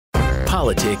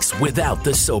politics without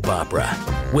the soap opera,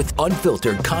 with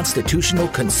unfiltered constitutional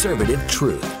conservative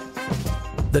truth.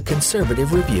 The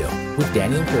Conservative Review with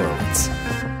Daniel Horowitz.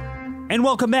 And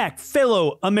welcome back,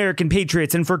 fellow American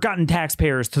patriots and forgotten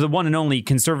taxpayers, to the one and only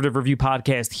Conservative Review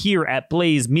podcast here at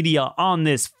Blaze Media on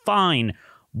this fine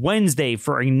Wednesday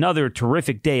for another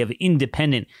terrific day of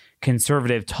independent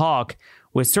conservative talk,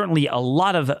 with certainly a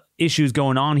lot of issues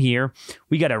going on here.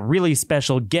 We got a really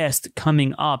special guest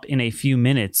coming up in a few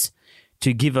minutes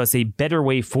to give us a better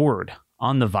way forward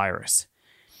on the virus.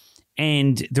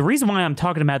 And the reason why I'm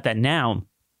talking about that now,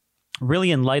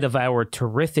 really in light of our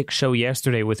terrific show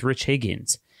yesterday with Rich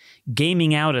Higgins,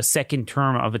 gaming out a second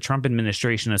term of a Trump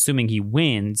administration, assuming he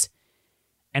wins,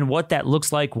 and what that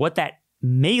looks like, what that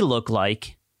may look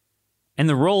like, and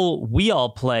the role we all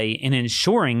play in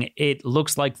ensuring it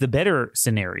looks like the better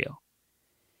scenario.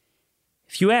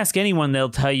 If you ask anyone, they'll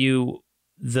tell you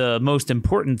the most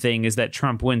important thing is that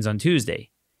Trump wins on Tuesday.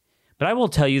 But I will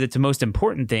tell you that the most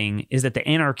important thing is that the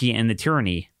anarchy and the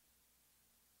tyranny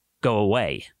go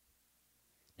away.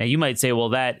 Now, you might say, well,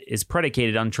 that is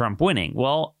predicated on Trump winning.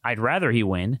 Well, I'd rather he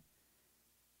win.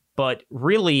 But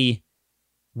really,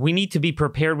 we need to be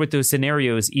prepared with those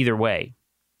scenarios either way.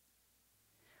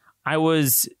 I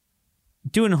was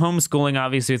doing homeschooling,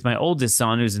 obviously, with my oldest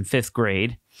son, who's in 5th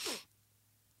grade.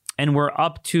 And we're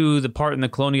up to the part in the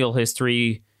colonial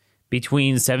history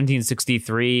between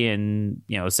 1763 and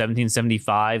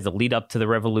 1775, the lead up to the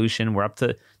revolution. We're up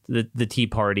to the Tea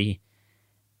Party.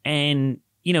 And,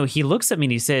 he looks at me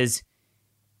and he says,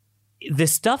 the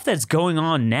stuff that's going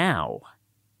on now,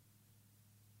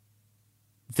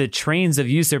 the trains of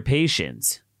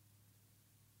usurpations,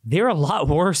 they're a lot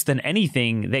worse than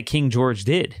anything that King George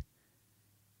did.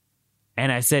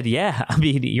 And I said, yeah,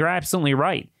 you're absolutely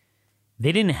right.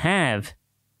 They didn't have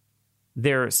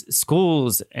their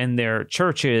schools and their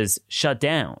churches shut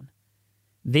down.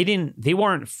 They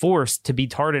weren't forced to be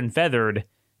tarred and feathered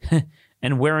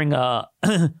and wearing a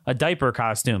diaper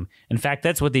costume. In fact,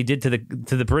 that's what they did to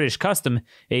the British custom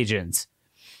agents.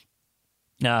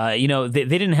 They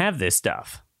didn't have this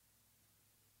stuff.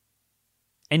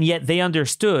 And yet they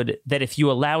understood that if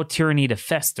you allow tyranny to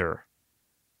fester,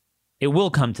 it will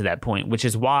come to that point, which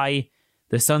is why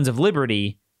the Sons of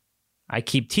Liberty, I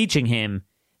keep teaching him,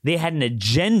 they had an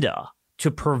agenda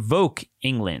to provoke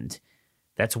England.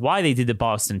 That's why they did the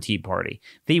Boston Tea Party.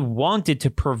 They wanted to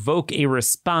provoke a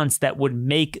response that would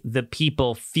make the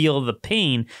people feel the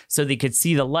pain so they could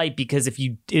see the light. Because if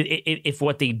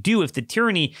the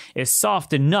tyranny is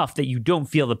soft enough that you don't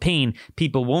feel the pain,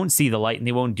 people won't see the light and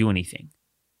they won't do anything.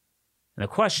 And the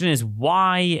question is,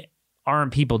 why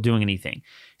aren't people doing anything?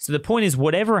 So the point is,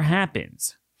 whatever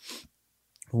happens,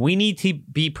 we need to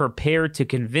be prepared to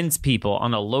convince people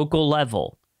on a local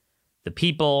level, the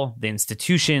people, the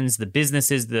institutions, the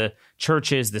businesses, the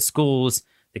churches, the schools,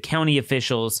 the county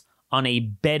officials, on a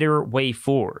better way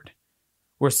forward.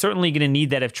 We're certainly going to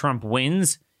need that if Trump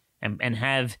wins and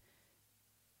have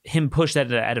him push that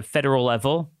at a federal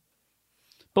level.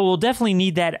 But we'll definitely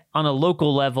need that on a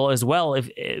local level as well, if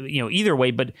either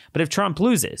way. But if Trump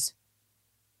loses,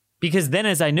 because then,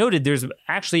 as I noted, there's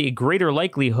actually a greater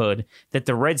likelihood that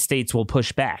the red states will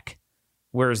push back,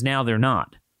 whereas now they're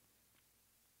not.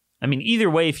 I mean, either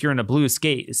way, if you're in a blue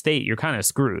state, you're kind of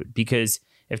screwed, because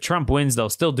if Trump wins, they'll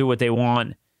still do what they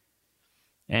want,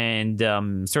 and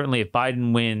certainly if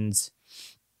Biden wins.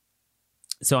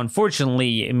 So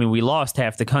unfortunately, we lost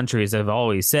half the country, as I've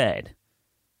always said.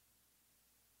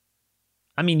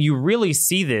 You really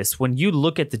see this when you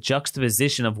look at the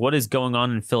juxtaposition of what is going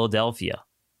on in Philadelphia.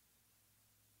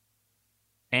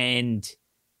 And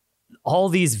all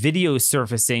these videos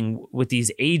surfacing with these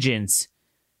agents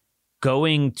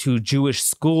going to Jewish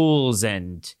schools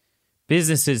and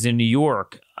businesses in New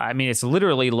York. It's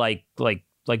literally like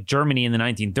Germany in the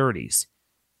 1930s.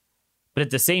 But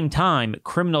at the same time,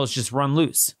 criminals just run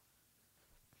loose.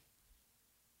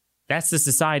 That's the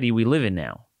society we live in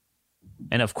now.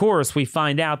 And of course, we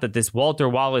find out that this Walter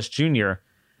Wallace Jr.,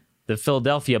 the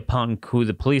Philadelphia punk who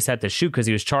the police had to shoot because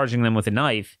he was charging them with a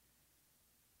knife,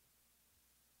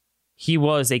 he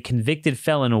was a convicted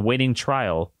felon awaiting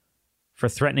trial for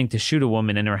threatening to shoot a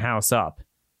woman in her house up.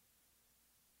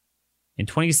 In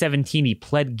 2017, he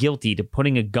pled guilty to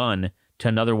putting a gun to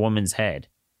another woman's head.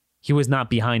 He was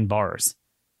not behind bars.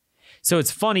 So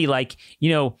it's funny,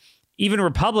 even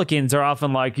Republicans are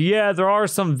often like, yeah, there are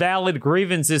some valid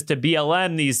grievances to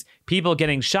BLM, these people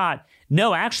getting shot.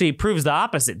 No, actually, it proves the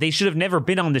opposite. They should have never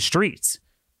been on the streets.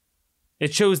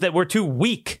 It shows that we're too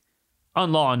weak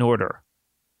on law and order.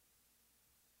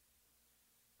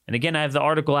 And again, I have the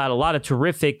article out, a lot of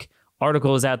terrific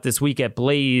articles out this week at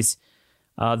Blaze,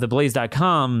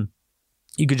 theblaze.com.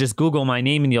 You could just Google my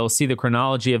name and you'll see the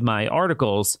chronology of my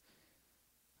articles.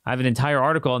 I have an entire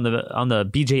article on the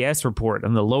BJS report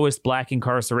on the lowest black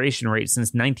incarceration rate since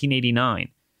 1989.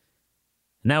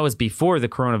 And that was before the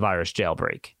coronavirus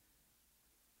jailbreak.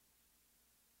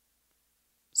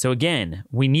 So again,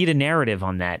 we need a narrative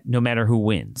on that no matter who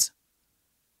wins.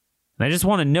 And I just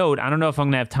want to note, I don't know if I'm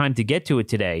going to have time to get to it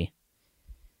today,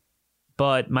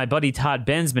 but my buddy Todd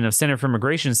Bensman of Center for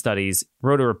Immigration Studies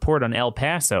wrote a report on El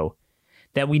Paso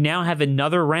that we now have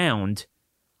another round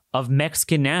of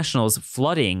Mexican nationals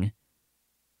flooding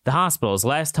the hospitals.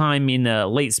 Last time in the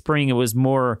late spring, it was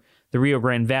more the Rio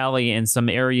Grande Valley and some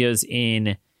areas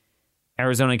in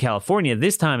Arizona and California.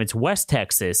 This time it's West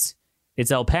Texas.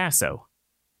 It's El Paso.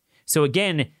 So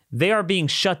again, they are being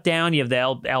shut down. You have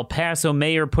the El Paso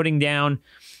mayor putting down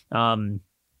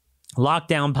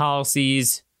lockdown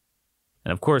policies.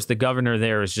 And of course, the governor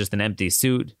there is just an empty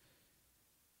suit.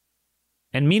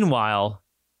 And meanwhile,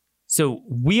 so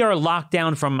we are locked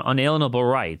down from unalienable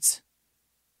rights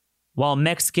while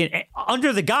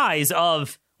under the guise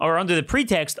of, or under the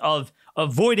pretext of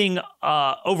avoiding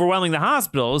overwhelming the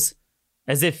hospitals,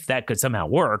 as if that could somehow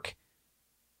work,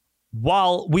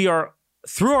 while we are,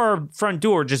 through our front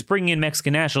door, just bringing in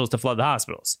Mexican nationals to flood the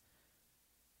hospitals.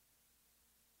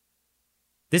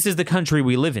 This is the country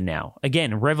we live in now.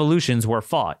 Again, revolutions were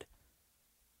fought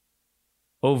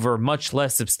over much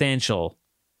less substantial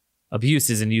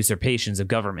abuses and usurpations of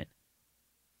government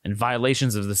and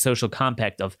violations of the social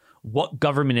compact of what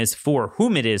government is for,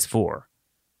 whom it is for,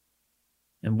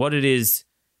 and what it is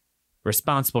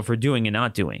responsible for doing and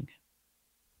not doing.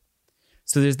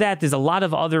 So there's that. There's a lot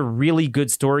of other really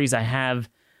good stories I have.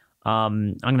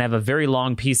 I'm going to have a very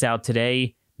long piece out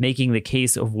today making the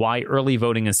case of why early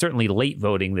voting and certainly late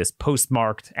voting, this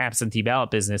postmarked absentee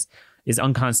ballot business, is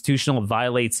unconstitutional. It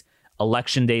violates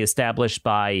election day established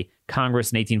by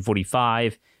Congress in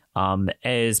 1845,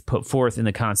 as put forth in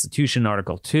the Constitution,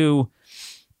 Article 2.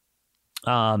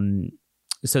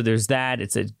 So there's that.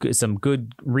 It's some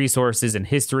good resources and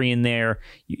history in there.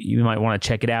 You might want to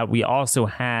check it out. We also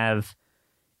have,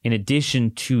 in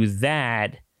addition to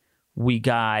that, we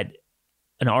got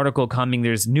an article coming.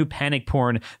 There's new panic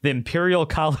porn. The Imperial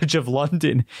College of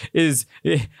London is,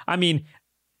 I mean,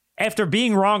 after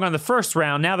being wrong on the first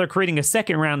round, now they're creating a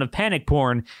second round of panic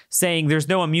porn saying there's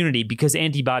no immunity because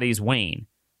antibodies wane.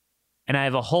 And I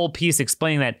have a whole piece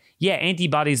explaining that, yeah,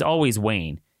 antibodies always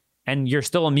wane. And you're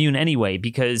still immune anyway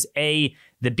because A,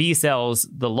 the B cells,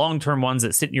 the long-term ones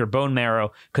that sit in your bone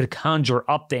marrow, could conjure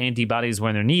up the antibodies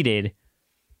when they're needed.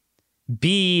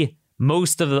 B,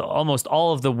 almost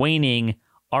all of the waning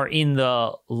are in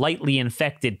the lightly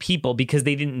infected people because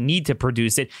they didn't need to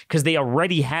produce it because they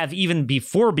already have, even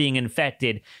before being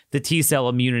infected, the T cell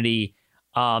immunity,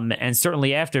 and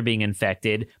certainly after being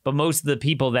infected. But most of the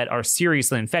people that are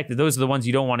seriously infected, those are the ones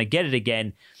you don't want to get it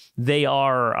again. They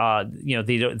are,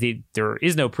 there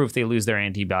is no proof they lose their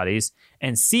antibodies.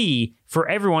 And C, for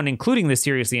everyone, including the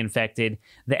seriously infected,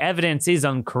 the evidence is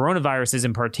on coronaviruses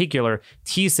in particular,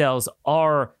 T cells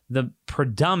are the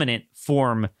predominant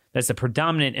form. That's a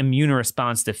predominant immune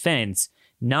response defense,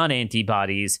 not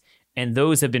antibodies. And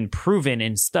those have been proven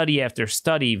in study after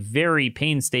study, very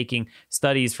painstaking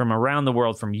studies from around the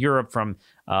world, from Europe, from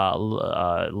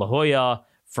La Jolla,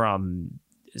 from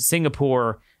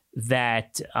Singapore,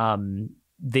 that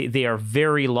they are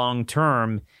very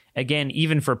long-term. Again,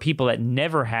 even for people that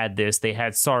never had this, they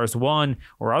had SARS-1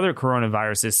 or other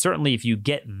coronaviruses. Certainly, if you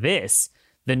get this,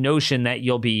 the notion that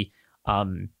you'll be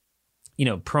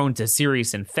prone to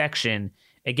serious infection.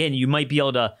 Again, you might be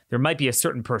able to, there might be a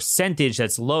certain percentage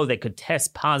that's low that could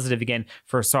test positive again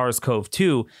for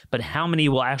SARS-CoV-2, but how many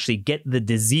will actually get the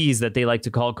disease that they like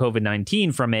to call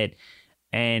COVID-19 from it?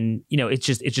 And, it's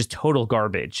just total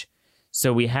garbage.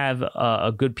 So we have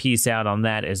a good piece out on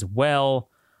that as well.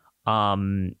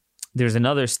 There's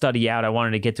another study out I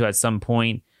wanted to get to at some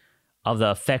point of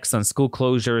the effects on school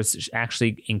closures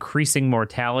actually increasing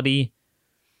mortality.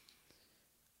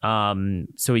 So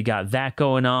we got that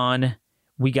going on.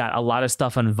 We got a lot of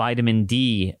stuff on vitamin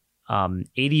D.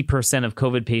 80% of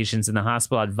COVID patients in the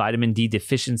hospital had vitamin D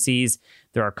deficiencies.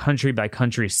 There are country by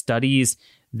country studies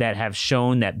that have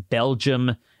shown that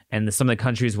Belgium and some of the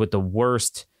countries with the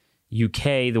worst, UK,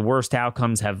 the worst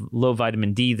outcomes, have low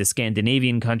vitamin D. The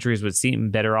Scandinavian countries would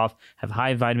seem better off, have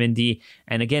high vitamin D.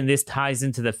 And again, this ties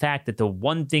into the fact that the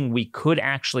one thing we could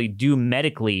actually do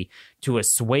medically to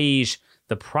assuage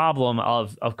the problem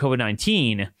of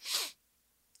COVID-19,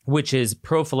 which is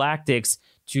prophylactics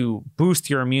to boost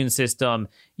your immune system,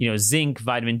 zinc,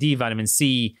 vitamin D, vitamin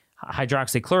C,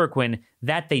 hydroxychloroquine,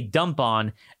 that they dump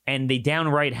on and they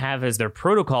downright have as their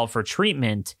protocol for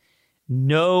treatment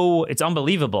no, it's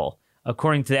unbelievable.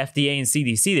 According to the FDA and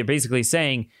CDC, they're basically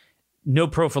saying no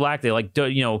prophylactic, like,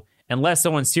 unless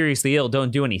someone's seriously ill,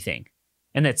 don't do anything.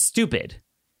 And that's stupid.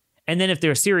 And then if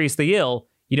they're seriously ill,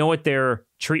 you know what their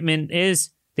treatment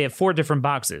is? They have 4 different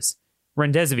boxes.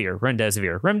 Remdesivir,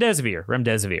 remdesivir, remdesivir,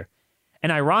 remdesivir.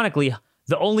 And ironically,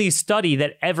 the only study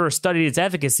that ever studied its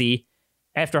efficacy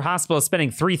after hospitals spending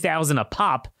 $3,000 a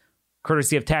pop,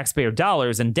 courtesy of taxpayer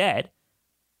dollars and debt,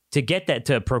 to get that,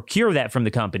 to procure that from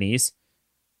the companies,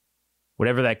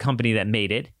 whatever that company that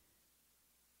made it,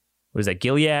 was that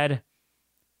Gilead?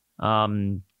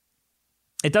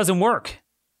 It doesn't work.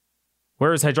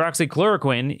 Whereas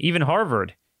hydroxychloroquine, even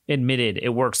Harvard admitted it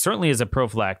works, certainly as a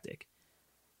prophylactic.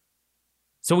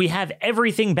 So we have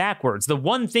everything backwards. The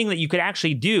one thing that you could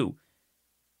actually do,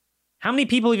 how many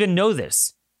people even know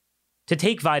this? To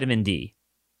take vitamin D.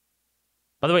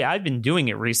 By the way, I've been doing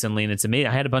it recently, and it's amazing.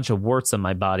 I had a bunch of warts on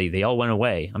my body. They all went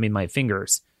away. I mean, my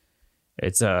fingers.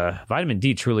 It's vitamin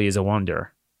D truly is a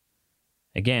wonder.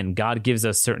 Again, God gives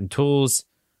us certain tools.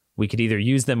 We could either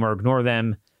use them or ignore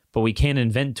them, but we can't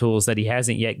invent tools that he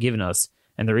hasn't yet given us.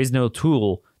 And there is no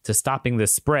tool to stopping the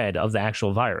spread of the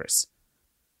actual virus.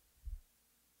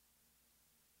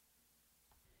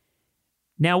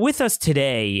 Now, with us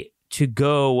today to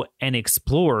go and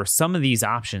explore some of these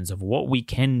options of what we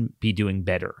can be doing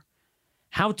better,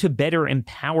 how to better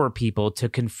empower people to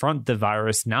confront the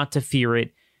virus, not to fear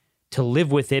it, to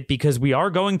live with it, because we are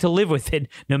going to live with it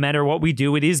no matter what we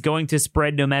do. It is going to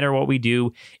spread no matter what we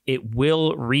do. It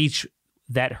will reach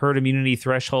that herd immunity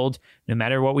threshold no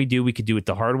matter what we do. We could do it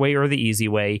the hard way or the easy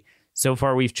way. So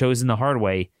far, we've chosen the hard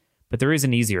way, but there is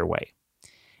an easier way.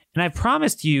 And I've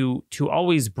promised you to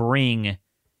always bring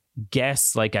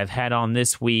guests like I've had on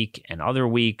this week and other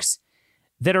weeks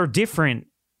that are different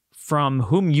from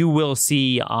whom you will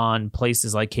see on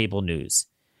places like cable news,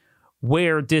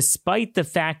 where despite the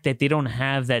fact that they don't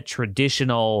have that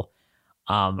traditional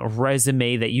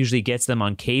resume that usually gets them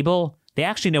on cable, they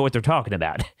actually know what they're talking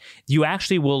about. You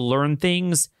actually will learn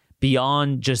things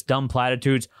beyond just dumb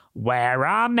platitudes. Wear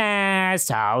a mask,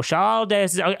 social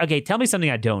distance. Okay, tell me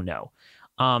something I don't know.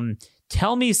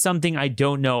 Tell me something I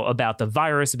don't know about the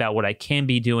virus, about what I can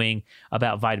be doing,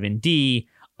 about vitamin D,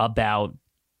 about,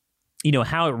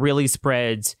 how it really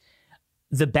spreads,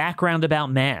 the background about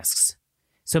masks.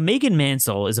 So Megan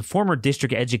Mansell is a former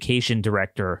district education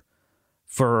director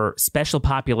for special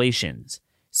populations.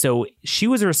 So she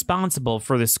was responsible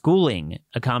for the schooling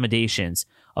accommodations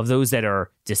of those that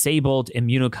are disabled,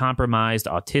 immunocompromised,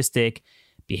 autistic,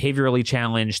 behaviorally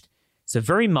challenged. So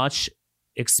very much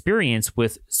experience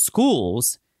with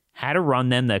schools, how to run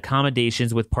them, the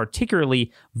accommodations with particularly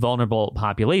vulnerable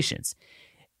populations.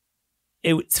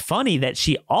 It's funny that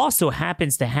she also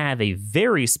happens to have a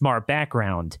very smart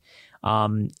background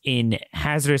in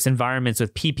hazardous environments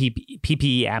with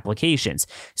PPE applications.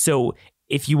 So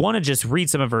if you want to just read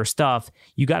some of her stuff,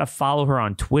 you got to follow her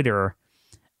on Twitter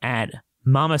at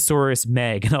Mamasaurus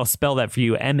Meg, and I'll spell that for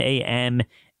you,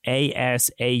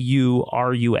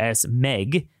 MAMASAURUS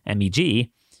Meg, MEG.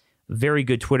 Very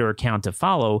good Twitter account to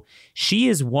follow. She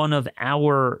is one of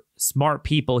our smart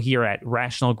people here at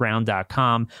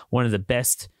rationalground.com, one of the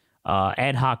best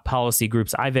ad hoc policy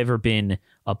groups I've ever been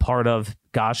a part of.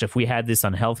 Gosh, if we had this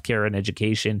on healthcare and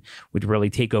education, we'd really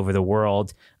take over the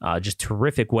world. Just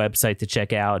terrific website to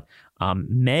check out.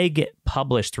 Meg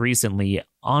published recently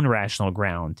on Rational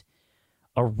Ground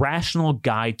a rational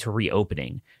guide to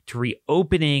reopening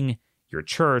your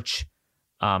church,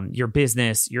 your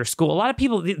business, your school. A lot of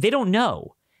people, they don't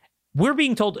know. We're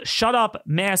being told, shut up,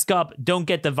 mask up, don't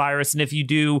get the virus. And if you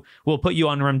do, we'll put you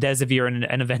on remdesivir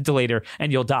and a ventilator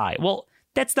and you'll die. Well,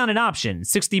 that's not an option.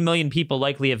 60 million people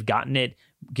likely have gotten it,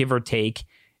 give or take.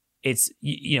 It's,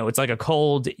 it's like a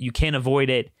cold. You can't avoid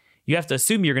it. You have to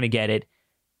assume you're going to get it.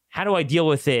 How do I deal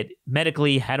with it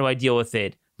medically? How do I deal with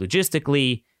it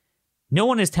logistically? No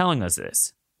one is telling us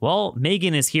this. Well,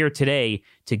 Megan is here today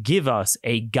to give us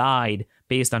a guide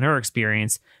based on her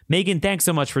experience. Megan, thanks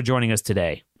so much for joining us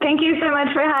today. Thank you so much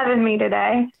for having me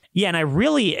today. Yeah, and I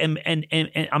really am, and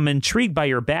I'm intrigued by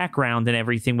your background and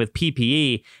everything with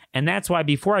PPE. And that's why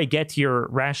before I get to your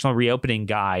rational reopening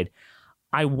guide,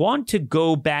 I want to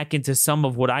go back into some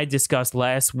of what I discussed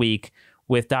last week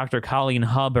with Dr. Colleen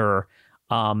Huber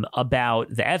about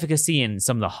the efficacy and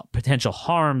some of the potential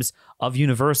harms of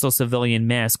universal civilian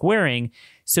mask wearing.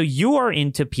 So you are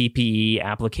into PPE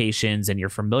applications and you're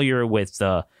familiar with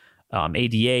the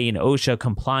ADA and OSHA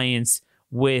compliance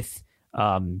with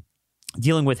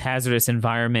dealing with hazardous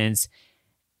environments.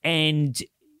 And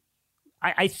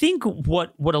I think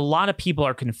what a lot of people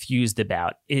are confused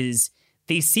about is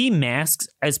they see masks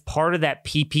as part of that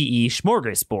PPE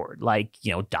smorgasbord. Like,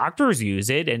 doctors use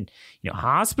it and,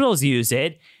 hospitals use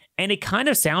it. And it kind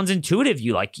of sounds intuitive.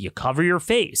 You cover your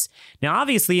face. Now,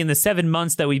 obviously, in the 7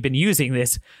 months that we've been using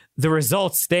this, the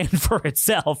results stand for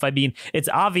itself. I mean, it's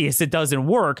obvious it doesn't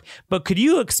work. But could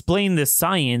you explain the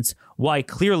science why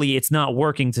clearly it's not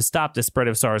working to stop the spread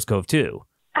of SARS-CoV-2?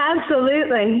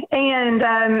 Absolutely.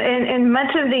 And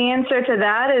much of the answer to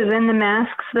that is in the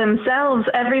masks themselves.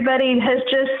 Everybody has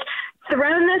just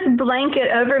thrown this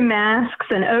blanket over masks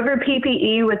and over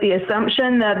PPE with the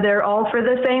assumption that they're all for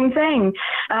the same thing.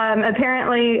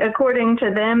 Apparently, according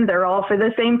to them, they're all for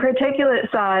the same particulate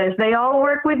size. They all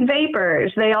work with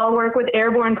vapors. They all work with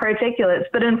airborne particulates.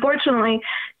 But unfortunately,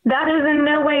 that is in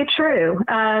no way true.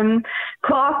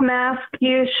 Cloth mask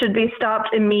use should be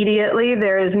stopped immediately.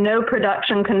 There is no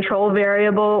production control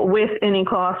variable with any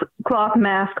cloth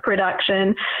mask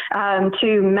production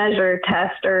to measure,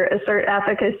 test, or assert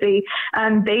efficacy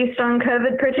based on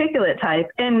COVID particulate type.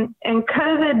 And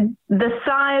COVID, the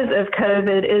size of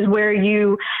COVID is where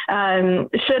you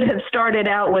should have started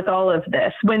out with all of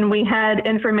this. When we had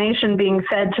information being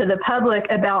fed to the public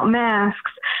about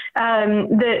masks,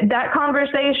 that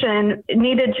conversation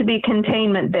needed to be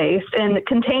containment-based, and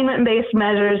containment-based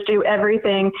measures do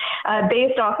everything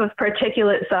based off of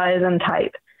particulate size and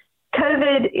type.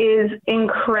 COVID is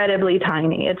incredibly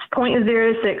tiny. It's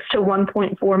 0.06 to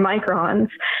 1.4 microns.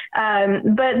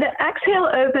 But the exhale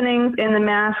openings in the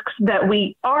masks that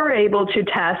we are able to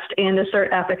test and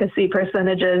assert efficacy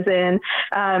percentages in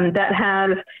that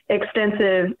have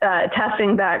extensive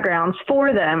testing backgrounds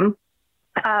for them,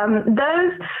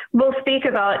 those will speak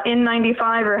about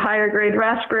N95 or higher grade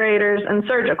respirators and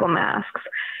surgical masks.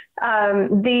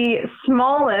 The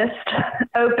smallest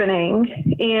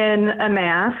opening in a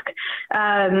mask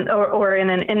or in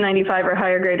an N95 or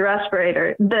higher grade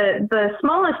respirator, the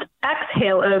smallest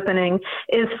exhale opening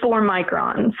is 4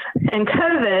 microns. And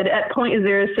COVID at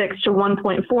 0.06 to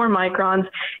 1.4 microns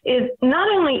is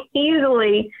not only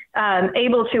easily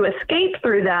able to escape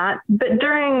through that, but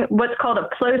during what's called a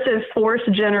plosive force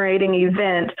generating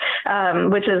event,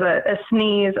 which is a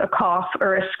sneeze, a cough,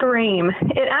 or a scream,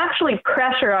 it actually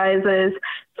pressurizes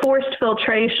forced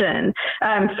filtration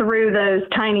through those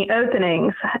tiny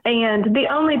openings. And the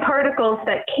only particles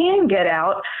that can get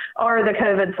out are the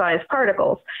COVID-sized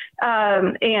particles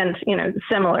and,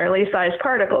 similarly sized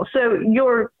particles. So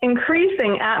you're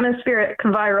increasing atmospheric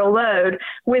viral load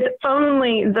with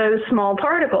only those small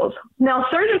particles. Now,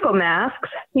 surgical masks,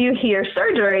 you hear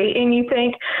surgery and you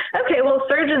think, okay, well,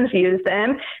 surgeons use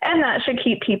them and that should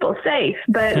keep people safe.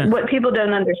 But what people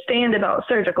don't understand about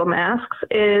surgical masks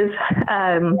is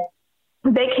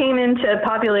they came into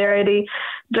popularity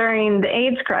during the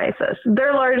AIDS crisis.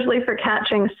 They're largely for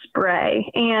catching spray.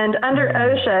 And under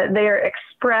OSHA, they are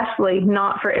expressly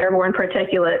not for airborne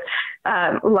particulate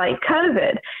like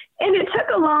COVID. And it took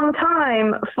a long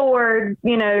time for,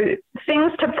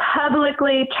 things to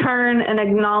publicly turn and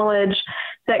acknowledge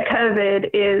that COVID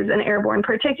is an airborne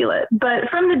particulate. But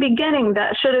from the beginning,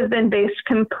 that should have been based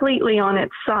completely on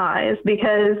its size,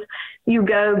 because you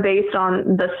go based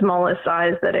on the smallest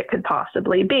size that it could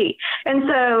possibly be. And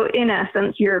so, in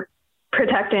essence, you're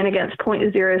protecting against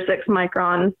 0.06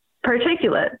 micron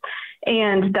particulate.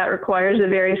 And that requires a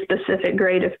very specific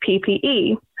grade of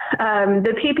PPE.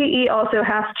 The PPE also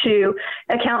has to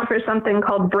account for something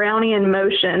called Brownian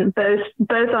motion,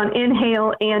 both on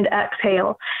inhale and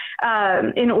exhale,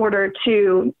 in order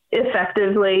to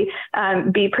effectively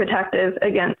be protective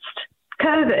against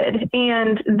COVID,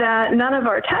 and that none of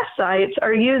our test sites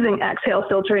are using exhale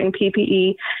filtering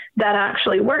PPE that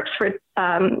actually works for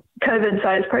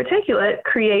COVID-sized particulate,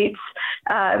 creates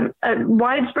a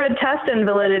widespread test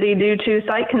invalidity due to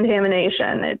site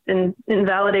contamination. It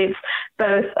invalidates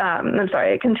both,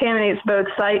 it contaminates both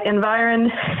site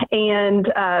environment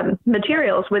and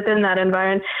materials within that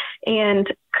environment, and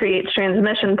creates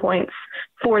transmission points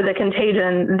for the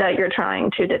contagion that you're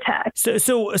trying to detect.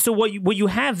 So what you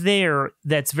have there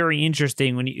that's very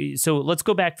interesting. So let's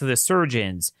go back to the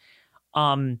surgeons.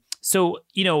 So,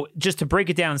 just to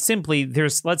break it down simply,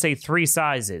 there's, let's say, 3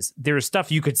 sizes. There's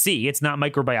stuff you could see. It's not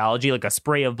microbiology, like a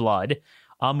spray of blood.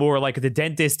 Or like the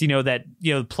dentist, that,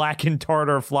 plaque and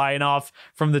tartar flying off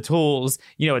from the tools.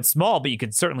 It's small, but you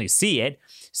can certainly see it.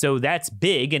 So that's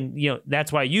big, and,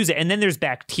 that's why I use it. And then there's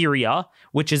bacteria,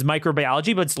 which is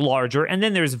microbiology, but it's larger. And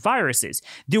then there's viruses.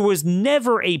 There was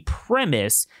never a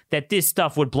premise that this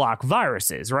stuff would block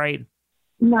viruses, right?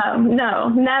 No,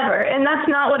 never. And that's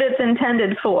not what it's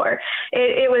intended for.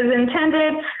 It was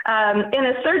intended in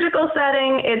a surgical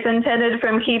setting. It's intended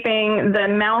from keeping the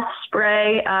mouth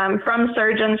spray from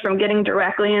surgeons from getting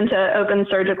directly into open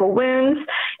surgical wounds.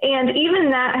 And even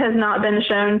that has not been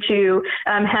shown to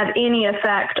have any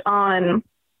effect on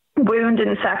wound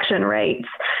infection rates.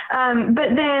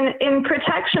 But then in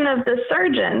protection of the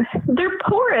surgeon, they're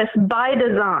porous by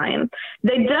design.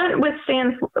 They don't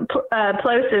withstand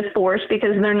plosive force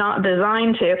because they're not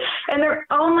designed to, and they're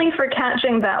only for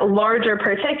catching that larger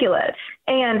particulate.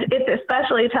 And it's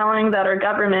especially telling that our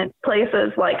government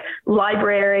places like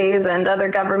libraries and other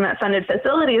government-funded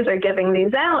facilities are giving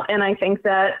these out. And I think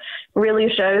that really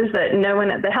shows that no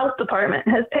one at the health department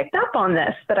has picked up on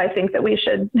this. But I think that we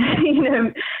should,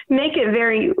 make it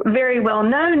very, very well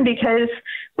known, because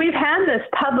we've had this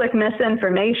public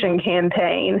misinformation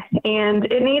campaign, and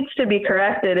it needs to be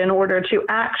corrected in order to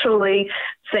actually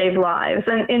save lives.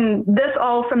 And this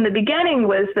all from the beginning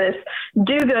was this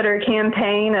do-gooder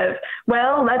campaign of,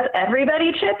 well, let's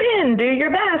everybody chip in, do your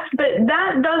best. But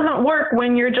that doesn't work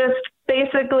when you're just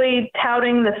basically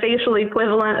touting the facial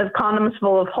equivalent of condoms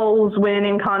full of holes when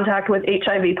in contact with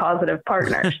HIV positive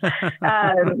partners. So,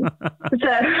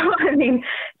 I mean,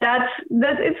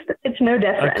 it's no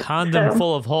different. A condom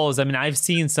full of holes. I mean, I've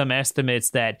seen some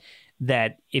estimates that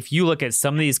if you look at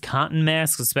some of these cotton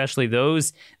masks, especially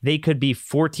those, they could be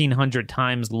 1,400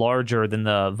 times larger than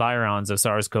the virions of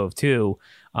SARS-CoV-2.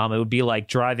 It would be like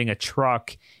driving a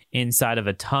truck inside of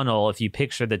a tunnel if you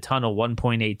picture the tunnel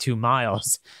 1.82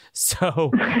 miles.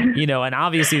 So, and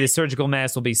obviously the surgical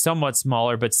mask will be somewhat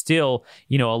smaller, but still,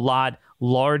 a lot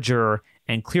larger.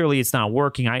 And clearly it's not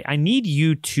working. I need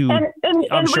you to...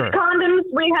 And sure.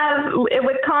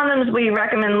 With condoms, we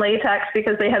recommend latex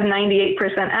because they have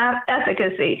 98%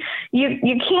 efficacy.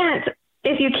 You can't...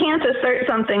 If you can't assert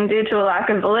something due to a lack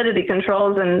of validity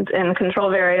controls and control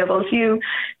variables, you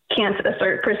can't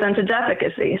assert percentage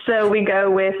efficacy. So we go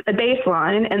with a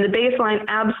baseline, and the baseline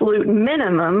absolute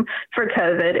minimum for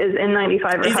COVID is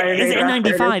N95 or higher. Is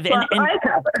N95.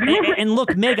 And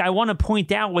look, Meg, I want to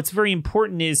point out what's very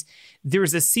important is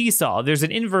there's a seesaw. There's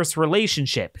an inverse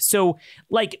relationship. So,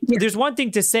 there's one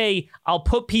thing to say, I'll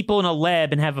put people in a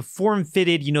lab and have a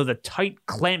form-fitted, the tight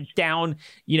clamped down,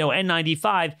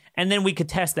 N95, and then we could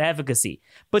test the efficacy.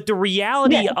 But the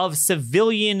reality of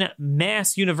civilian,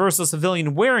 mass universal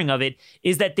civilian wearing of it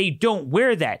is that they don't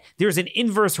wear that. There's an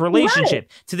inverse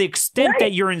relationship to the extent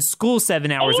that you're in school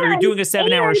 7 hours or you're doing a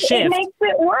 7-hour shift. It makes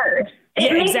it worse.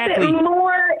 It makes exactly. it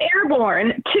more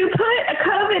airborne. To put a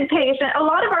COVID patient, a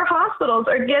lot of our hospitals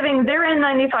are giving their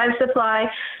N95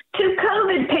 supply to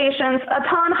COVID patients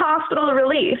upon hospital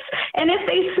release. And if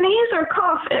they sneeze or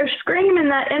cough or scream in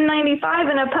that N95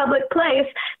 in a public place,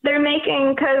 they're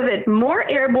making COVID more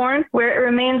airborne, where it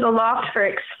remains aloft for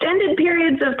extended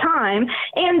periods of time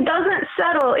and doesn't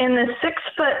settle in the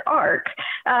 6-foot arc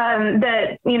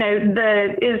that,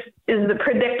 is the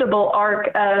predictable arc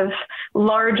of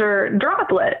larger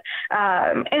droplet.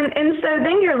 And so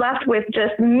then you're left with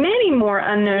just many more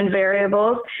unknown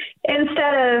variables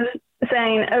instead of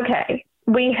saying, okay,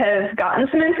 we have gotten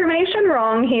some information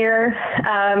wrong here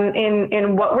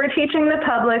in what we're teaching the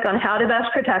public on how to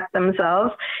best protect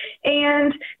themselves.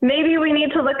 And maybe we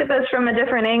need to look at this from a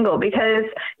different angle because,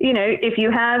 if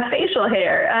you have facial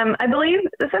hair, I believe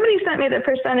somebody sent me the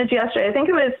percentage yesterday. I think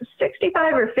it was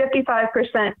 65 or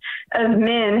 55% of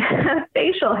men have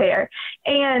facial hair.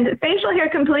 And facial hair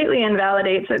completely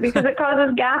invalidates it because it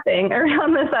causes gapping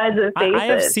around the sides of faces. I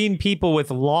have seen people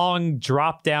with long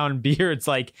drop down beards,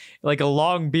 like a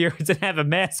long beard, and have a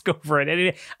mask over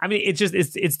it. And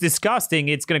it's disgusting.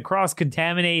 It's going to cross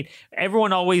contaminate.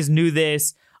 Everyone always knew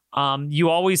this. You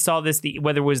always saw this,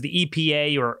 whether it was the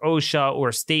EPA or OSHA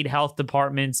or state health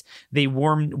departments, they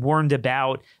warned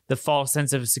about the false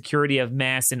sense of security of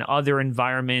masks in other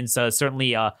environments.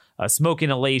 Certainly smoke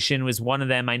inhalation was one of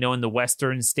them. I know in the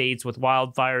western states with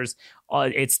wildfires,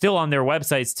 it's still on their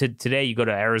websites today. You go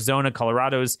to Arizona,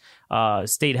 Colorado's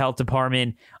state health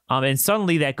department, and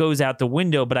suddenly that goes out the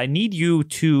window. But I need you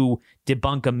to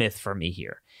debunk a myth for me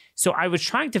here. So I was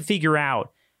trying to figure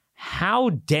out how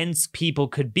dense people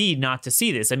could be not to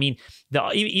see this. I mean,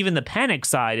 even the panic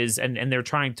side is, and they're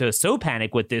trying to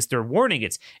panic with this. They're warning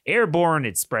it's airborne,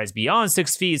 it spreads beyond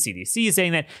 6 feet. CDC is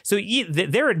saying that. So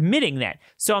they're admitting that.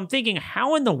 So I'm thinking,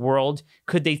 how in the world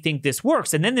could they think this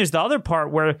works? And then there's the other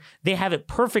part where they have it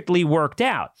perfectly worked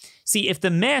out. See, if the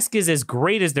mask is as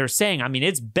great as they're saying, I mean,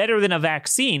 it's better than a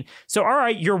vaccine. So, all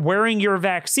right, you're wearing your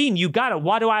vaccine. You got it.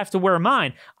 Why do I have to wear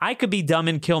mine? I could be dumb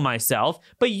and kill myself,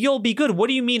 but you'll be good. What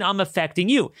do you mean I'm affecting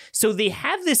you? So they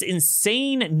have this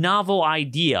insane novel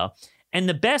idea. And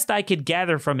the best I could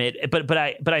gather from it, but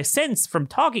I sense from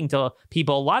talking to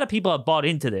people, a lot of people have bought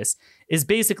into this, is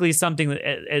basically something that,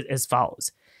 as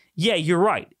follows. Yeah, you're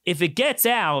right. If it gets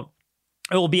out,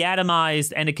 it will be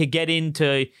atomized and it could get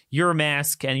into your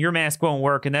mask and your mask won't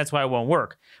work, and that's why it won't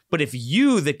work. But if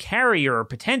you, the carrier or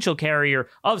potential carrier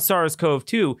of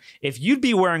SARS-CoV-2, if you'd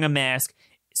be wearing a mask,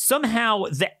 somehow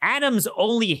the atoms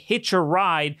only hitch a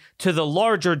ride to the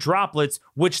larger droplets,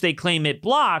 which they claim it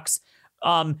blocks.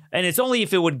 And it's only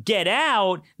if it would get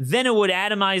out, then it would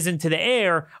atomize into the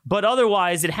air. But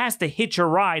otherwise, it has to hitch a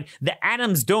ride. The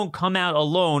atoms don't come out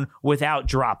alone without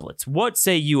droplets. What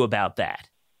say you about that?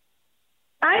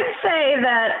 I'd say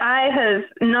that I have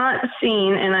not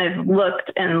seen, and I've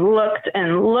looked and looked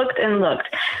and looked and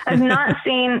looked, I've not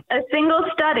seen a single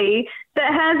study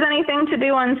that has anything to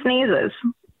do on sneezes.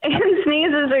 And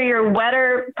sneezes are your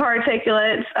wetter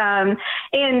particulates, and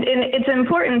it's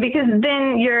important because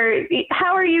then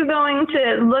how are you going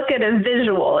to look at a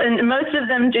visual? And most of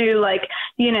them do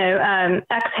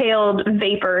exhaled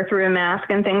vapor through a mask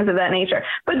and things of that nature.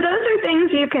 But those are things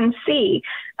you can see.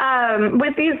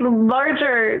 With these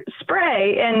larger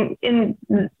spray, and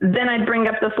then I'd bring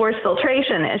up the forced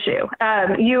filtration issue.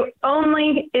 You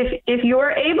only, if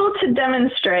you're able to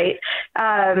demonstrate,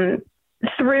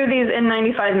 through these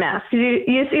N95 masks,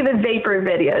 you see the vapor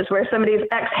videos where somebody's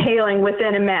exhaling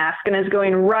within a mask and is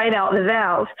going right out the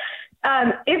valve.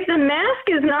 If the mask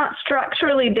is not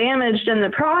structurally damaged in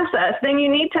the process, then you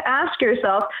need to ask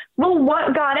yourself, well,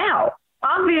 what got out?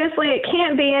 Obviously, it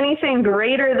can't be anything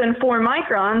greater than 4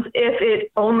 microns if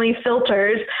it only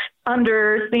filters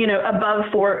under,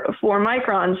 above 4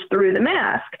 microns through the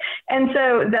mask. And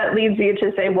so that leads you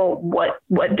to say, well, what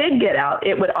did get out?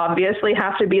 It would obviously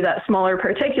have to be that smaller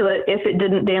particulate if it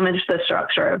didn't damage the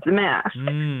structure of the mask.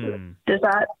 Does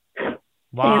that...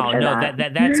 Wow, no,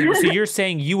 that's so you're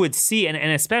saying you would see, and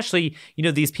especially,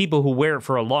 these people who wear it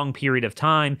for a long period of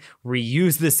time,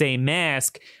 reuse the same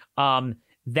mask,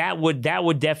 that would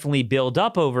definitely build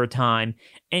up over time.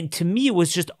 And to me, it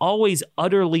was just always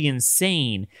utterly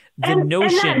insane. And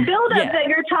that buildup that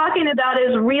you're talking about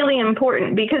is really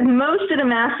important because most of the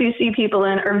masks you see people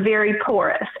in are very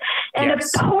porous. And a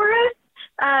porous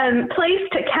place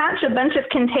to catch a bunch of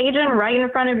contagion right in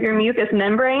front of your mucous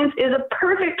membranes is a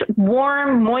perfect,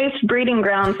 warm, moist breeding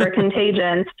ground for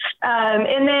contagion.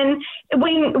 And then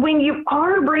when you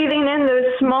are breathing in those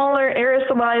smaller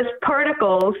aerosolized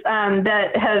particles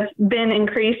that have been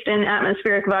increased in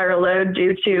atmospheric viral load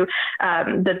due to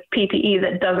the PPE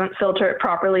that doesn't filter it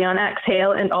properly on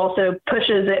exhale and also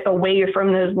pushes it away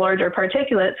from those larger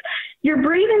particulates, you're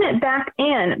breathing it back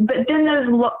in, but then those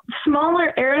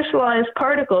smaller aerosolized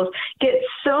particles get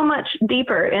so much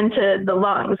deeper into the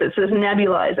lungs. It's this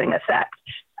nebulizing effect.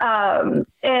 And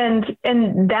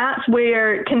that's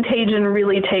where contagion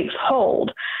really takes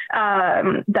hold.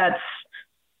 That's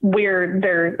where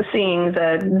they're seeing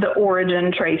the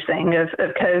origin tracing of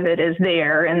COVID is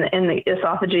there in the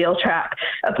esophageal tract.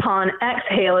 Upon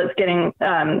exhale, it's getting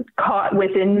caught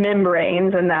within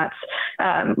membranes, and that's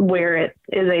where it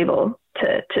is able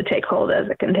to take hold as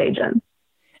a contagion.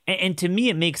 And to me,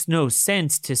 it makes no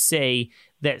sense to say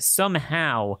that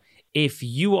somehow if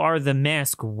you are the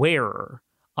mask wearer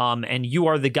and you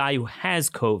are the guy who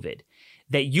has COVID,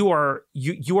 that you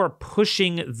are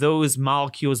pushing those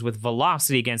molecules with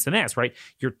velocity against the mask, right?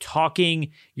 You're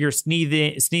talking, you're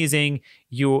sneezing,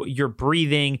 you're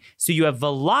breathing, so you have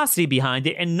velocity behind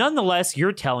it, and nonetheless,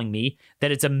 you're telling me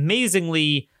that it's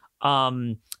amazingly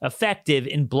effective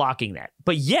in blocking that.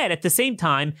 But yet, at the same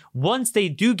time, once they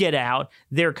do get out,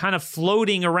 they're kind of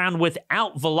floating around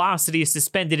without velocity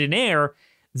suspended in air.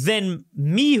 Then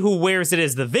me, who wears it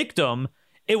as the victim,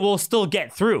 it will still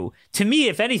get through. To me,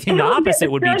 if anything, the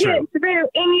opposite would be true.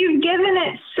 And you've given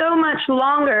it so much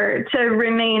longer to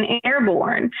remain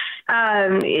airborne.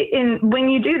 And when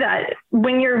you do that,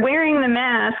 when you're wearing the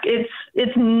mask,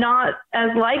 it's not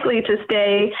as likely to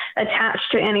stay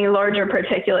attached to any larger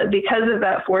particulate because of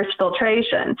that forced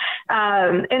filtration.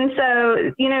 And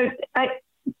so,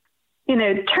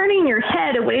 turning your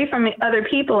head away from other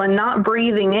people and not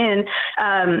breathing in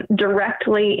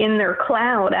directly in their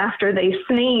cloud after they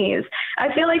sneeze,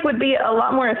 I feel like would be a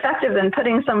lot more effective than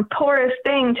putting some porous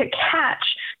thing to catch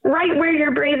right where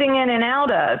you're breathing in and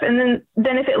out of. And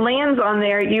then if it lands on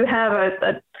there, you have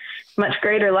a much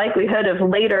greater likelihood of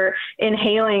later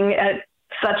inhaling at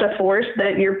such a force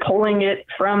that you're pulling it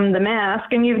from the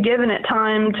mask and you've given it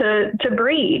time to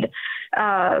breed.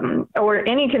 Or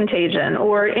any contagion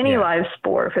or any live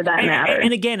spore for that matter.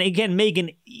 And again, Megan,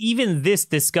 even this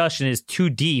discussion is too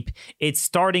deep. It's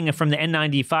starting from the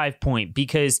N95 point,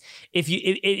 because if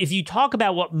you talk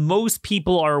about what most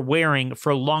people are wearing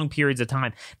for long periods of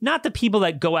time, not the people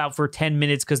that go out for 10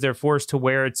 minutes because they're forced to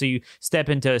wear it so you step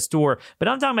into a store, but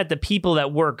I'm talking about the people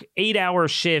that work 8-hour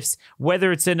shifts,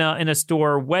 whether it's in a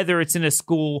store, whether it's in a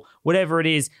school, whatever it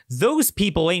is, those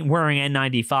people ain't wearing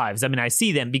N95s. I mean, I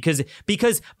see them because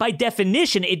by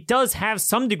definition, it does have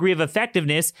some degree of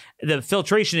effectiveness. The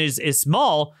filtration is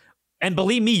small. And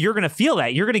believe me, you're going to feel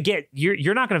that.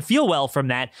 You're not going to feel well from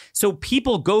that. So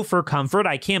people go for comfort.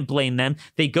 I can't blame them.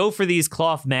 They go for these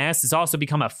cloth masks. It's also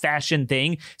become a fashion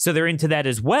thing. So they're into that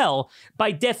as well. By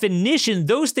definition,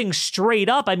 those things straight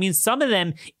up, I mean, some of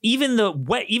them, even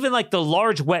like the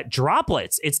large wet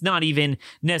droplets, it's not even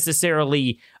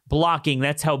necessarily blocking.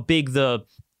 That's how big the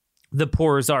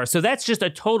pores are. So that's just a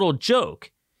total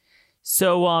joke.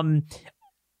 So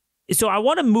I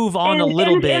want to move on a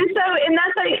little bit.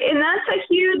 And that's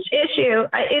a huge issue.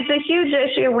 It's a huge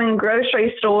issue when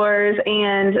grocery stores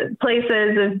and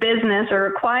places of business are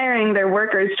requiring their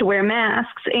workers to wear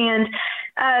masks. And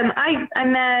I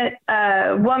met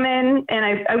a woman,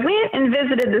 and I went and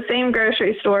visited the same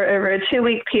grocery store over a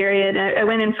 2-week period. I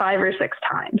went in 5 or 6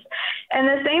 times. And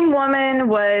the same woman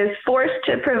was forced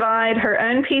to provide her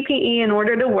own PPE in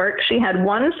order to work. She had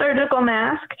one surgical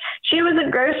mask. She was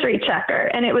a grocery checker,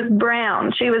 and it was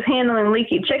brown. She was handling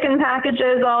leaky chicken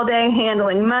packages all day,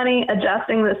 handling money,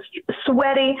 adjusting the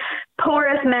sweaty,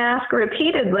 porous mask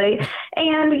repeatedly.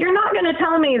 And you're not going to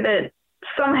tell me that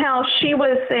somehow she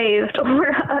was saved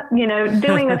or,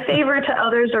 doing a favor to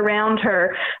others around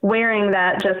her wearing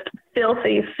that just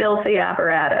filthy, filthy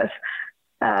apparatus.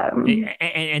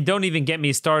 And don't even get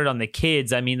me started on the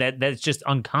kids. I mean, that's just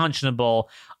unconscionable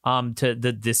to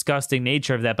the disgusting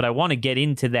nature of that. But I want to get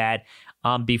into that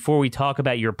before we talk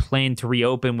about your plan to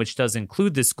reopen, which does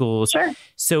include the schools. Sure.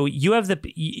 So you have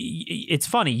it's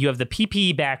funny, you have the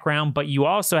PPE background, but you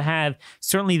also have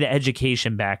certainly the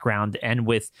education background and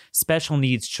with special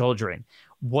needs children.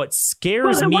 What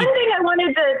scares me... One thing I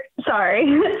wanted to... Sorry.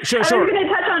 Sure. I was going to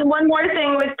touch on one more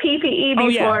thing with PPE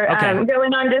before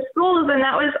going on to schools, and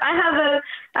that was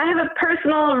I have a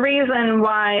personal reason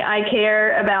why I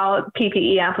care about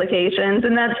PPE applications,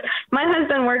 and that's my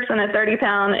husband works in a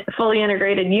 30-pound fully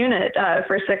integrated unit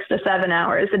for 6 to 7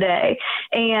 hours a day.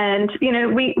 And,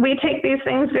 we take these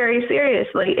things very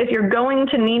seriously. If you're going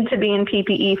to need to be in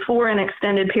PPE for an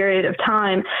extended period of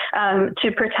time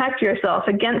to protect yourself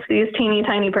against these teeny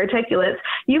tiny particulates,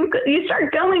 you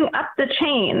start going up the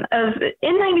chain of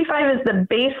N95 is the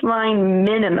baseline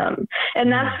minimum. And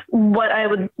that's what I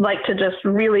would like to just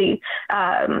really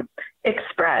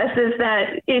express is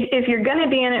that if you're going to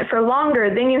be in it for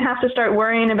longer, then you have to start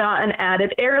worrying about an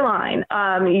added airline.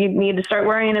 You need to start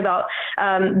worrying about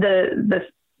the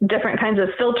different kinds of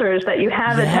filters that you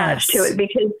have attached to it,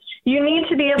 because you need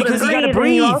to be able to breathe.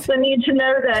 And you also need to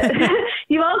know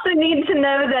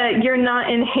that you're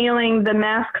not inhaling the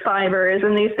mask fibers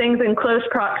and these things in close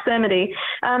proximity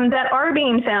that are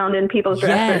being found in people's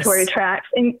respiratory tracts.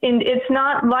 And it's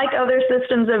not like other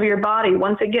systems of your body.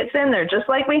 Once it gets in there, just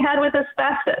like we had with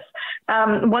asbestos,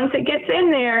 once it gets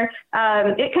in there,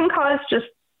 it can cause just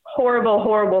horrible,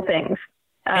 horrible things.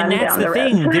 And that's the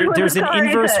thing. There's an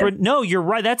inverse. No, you're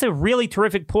right. That's a really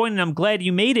terrific point, and I'm glad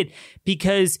you made it,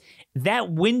 because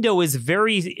that window is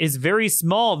very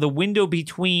small. The window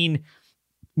between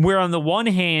where on the one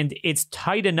hand it's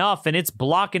tight enough and it's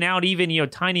blocking out even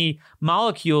tiny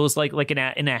molecules like in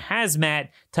a hazmat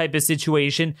type of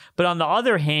situation, but on the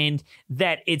other hand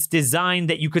that it's designed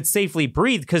that you could safely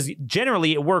breathe, because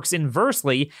generally it works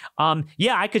inversely.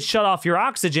 I could shut off your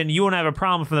oxygen, you won't have a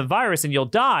problem from the virus and you'll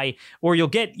die, or you'll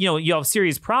get you'll have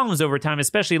serious problems over time,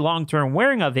 especially long-term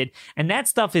wearing of it. And that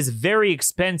stuff is very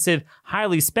expensive,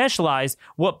 highly specialized.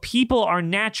 What people are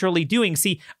naturally doing,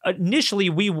 see, initially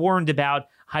we warned about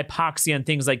hypoxia and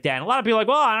things like that. And a lot of people are like,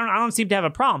 well, I don't seem to have a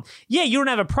problem. Yeah, you don't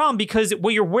have a problem because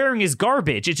what you're wearing is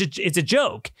garbage. It's a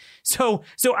joke. So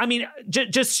I mean,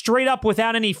 just straight up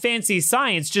without any fancy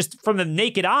science, just from the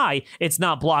naked eye, it's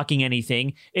not blocking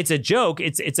anything. It's a joke.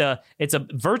 It's a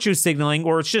virtue signaling,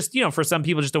 or it's just, for some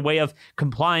people, just a way of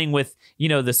complying with,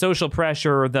 the social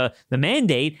pressure or the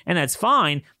mandate, and that's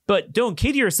fine. But don't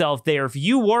kid yourself there. If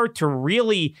you were to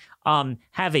really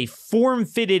have a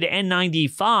form-fitted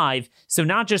N95, so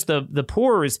not just the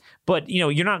pores, but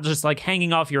you're not just like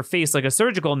hanging off your face like a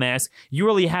surgical mask, you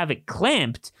really have it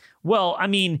clamped. Well, I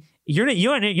mean, you're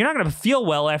not going to feel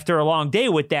well after a long day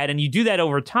with that, and you do that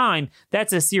over time,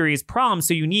 that's a serious problem.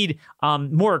 So you need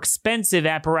more expensive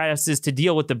apparatuses to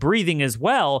deal with the breathing as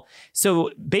well.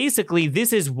 So basically,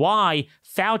 this is why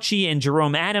Fauci and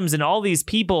Jerome Adams and all these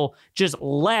people just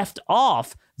left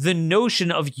off the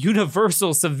notion of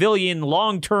universal civilian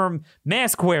long-term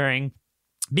mask wearing,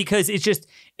 because it's just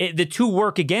the two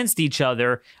work against each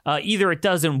other. Either it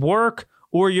doesn't work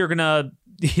or you're going to,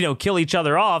 kill each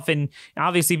other off. And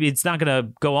obviously it's not going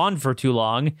to go on for too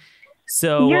long.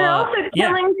 So you're also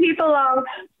killing people off.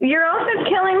 You're also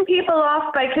killing people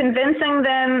off by convincing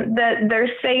them that they're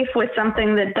safe with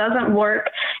something that doesn't work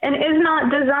and is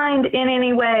not designed in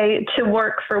any way to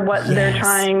work for what they're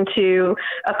trying to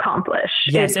accomplish.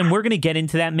 Yes, and we're going to get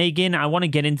into that, Megan. I want to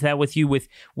get into that with you with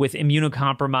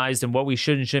immunocompromised and what we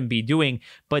should and shouldn't be doing.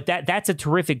 But that's a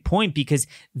terrific point, because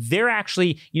they're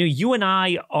actually, you and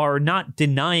I are not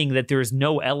denying that there is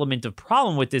no element of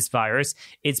problem with this virus.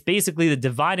 It's basically the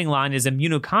dividing line is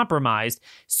immunocompromised.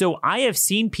 So I have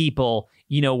seen people,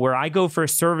 where I go for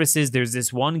services, there's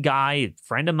this one guy, a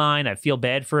friend of mine, I feel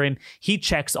bad for him. He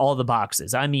checks all the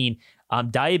boxes. I mean,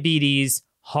 diabetes,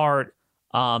 heart,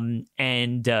 and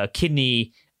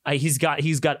kidney. He's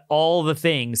got all the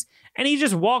things. And he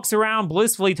just walks around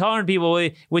blissfully talking to people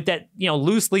with that,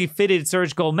 loosely fitted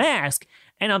surgical mask.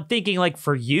 And I'm thinking, like,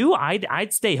 for you,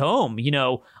 I'd stay home,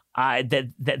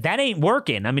 that ain't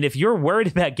working. I mean, if you're worried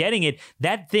about getting it,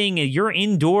 that thing, you're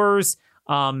indoors,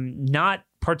 not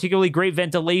particularly great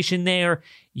ventilation there.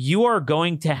 You are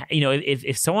going to,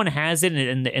 if someone has it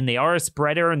and they are a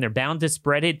spreader and they're bound to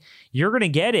spread it, you're going to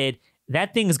get it.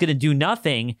 That thing is going to do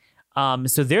nothing.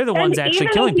 So they're the ones actually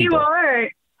killing people.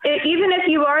 Even if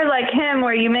you are like him,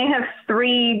 where you may have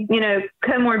 3,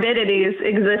 comorbidities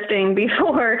existing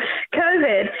before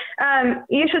COVID,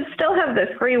 you should still have the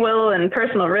free will and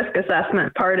personal risk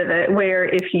assessment part of it, where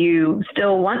if you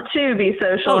still want to be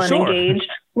social and engaged,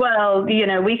 well,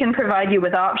 we can provide you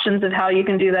with options of how you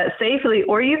can do that safely,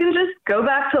 or you can just go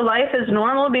back to life as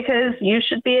normal, because you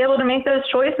should be able to make those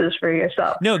choices for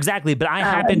yourself. No, exactly. But I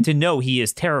happen to know he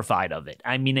is terrified of it.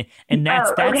 I mean, and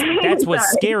that's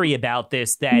what's scary about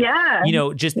this, that,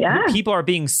 people are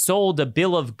being sold a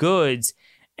bill of goods,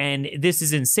 and this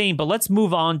is insane. But let's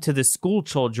move on to the school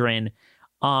children.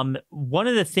 One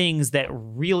of the things that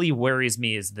really worries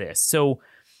me is this. So,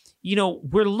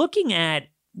 we're looking at,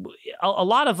 a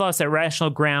lot of us at Rational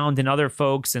Ground and other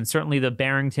folks, and certainly the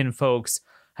Barrington folks,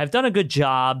 have done a good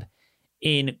job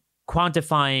in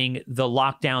quantifying the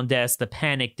lockdown deaths, the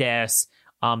panic deaths,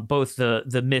 both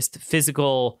the missed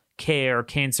physical care,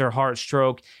 cancer, heart,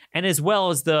 stroke, and as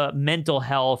well as the mental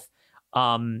health,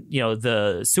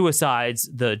 the suicides,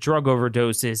 the drug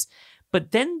overdoses.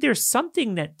 But then there's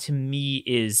something that to me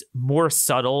is more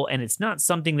subtle, and it's not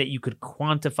something that you could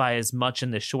quantify as much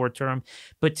in the short term,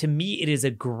 but to me it is a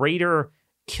greater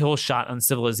kill shot on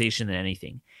civilization than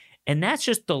anything. And that's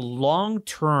just the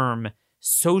long-term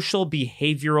social,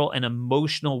 behavioral, and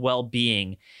emotional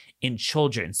well-being in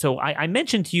children. So I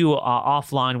mentioned to you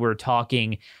offline, we were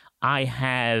talking, I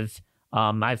have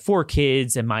 4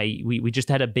 kids, and we just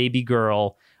had a baby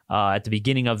girl at the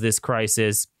beginning of this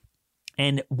crisis.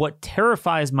 And what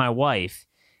terrifies my wife,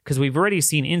 because we've already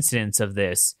seen incidents of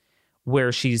this,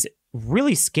 where she's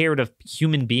really scared of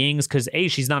human beings, because A,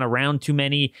 she's not around too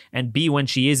many, and B, when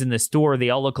she is in the store, they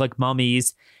all look like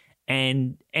mummies.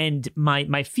 And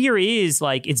my fear is,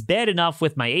 like, it's bad enough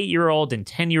with my 8-year-old and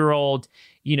 10-year-old.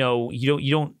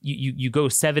 You go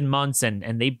 7 months,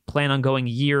 and they plan on going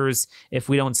years if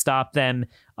we don't stop them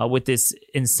with this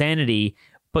insanity.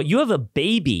 But you have a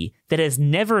baby that has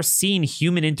never seen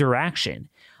human interaction.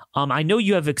 I know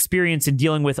you have experience in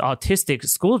dealing with autistic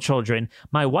school children.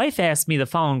 My wife asked me the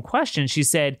following question. She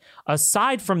said,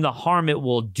 aside from the harm it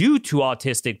will do to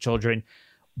autistic children,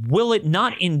 will it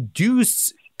not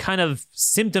induce kind of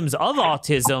symptoms of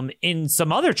autism in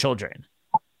some other children?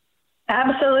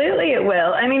 Absolutely, it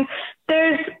will. I mean,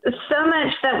 there's so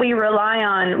much that we rely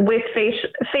on with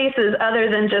faces other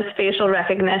than just facial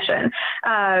recognition.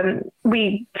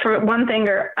 We, for one thing,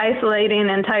 are isolating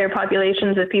entire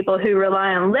populations of people who rely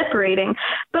on lip reading,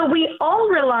 but we all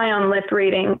rely on lip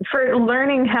reading for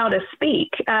learning how to speak.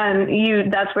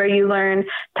 That's where you learn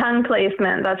tongue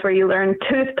placement. That's where you learn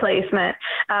tooth placement.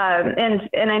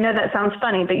 And I know that sounds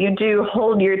funny, but you do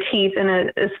hold your teeth in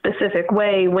a specific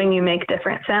way when you make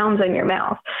different sounds in your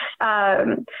mouth.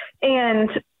 And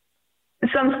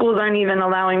some schools aren't even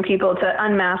allowing people to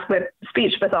unmask with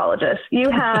speech pathologists. You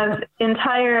have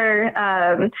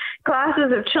entire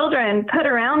classes of children put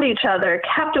around each other,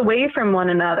 kept away from one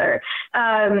another.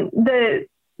 The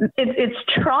it's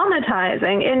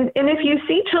traumatizing. And if you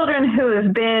see children who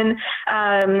have been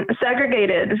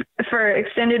segregated for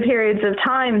extended periods of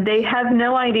time, they have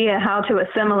no idea how to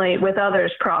assimilate with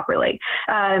others properly.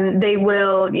 They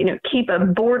will, keep a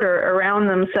border around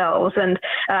themselves and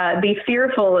be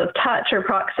fearful of touch or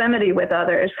proximity with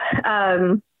others.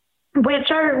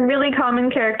 Which are really common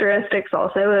characteristics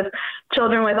also of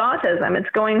children with autism. It's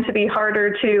going to be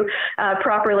harder to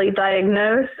properly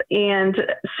diagnose, and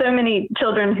so many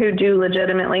children who do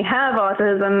legitimately have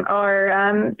autism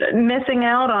are missing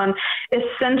out on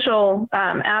essential,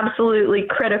 absolutely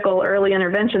critical early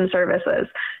intervention services,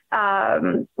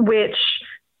 which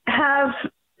have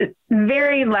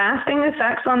very lasting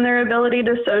effects on their ability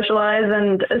to socialize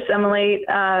and assimilate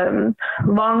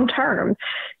long term.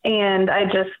 And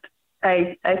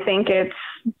I think it's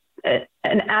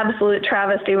an absolute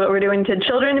travesty what we're doing to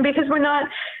children, because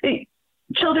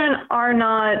children are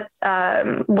not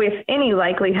with any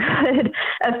likelihood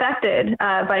affected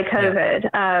by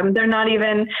COVID. They're not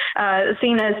even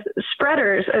seen as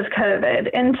spreaders of COVID.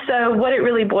 And so what it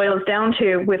really boils down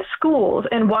to with schools,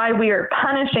 and why we are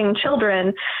punishing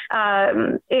children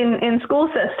in school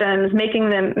systems, making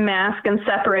them mask and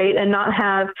separate and not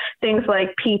have things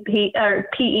like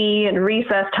PE and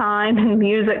recess time and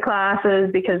music classes,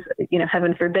 because,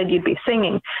 heaven forbid you'd be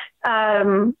singing.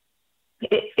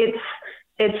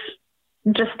 It's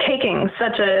just taking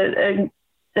such a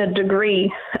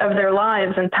degree of their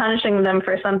lives and punishing them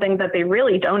for something that they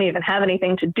really don't even have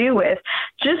anything to do with,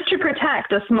 just to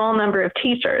protect a small number of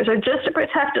teachers or just to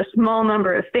protect a small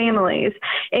number of families.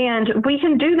 And we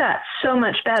can do that so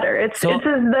much better. It's as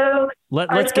though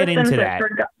let's get into that.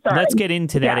 Let's get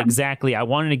into that. Yeah. Exactly. I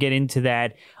wanted to get into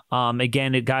that.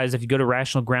 Again, guys, if you go to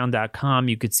rationalground.com,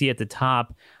 you could see at the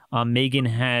top, Megan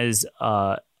has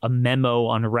a memo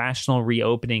on a rational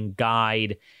reopening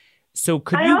guide. So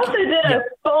I also did a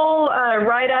full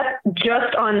write-up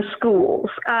just on schools,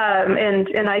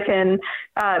 and I can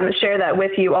share that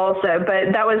with you also.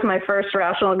 But that was my first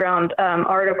Rational Ground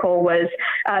article, was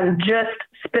just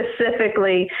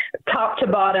specifically top to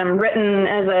bottom, written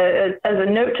as a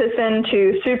note to send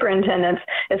to superintendents,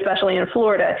 especially in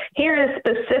Florida. Here is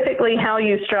specifically how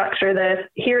you structure this.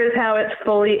 Here is how it's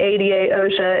fully ADA,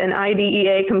 OSHA, and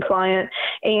IDEA compliant,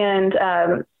 and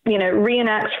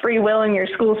reenacts free will in your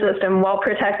school system while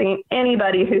protecting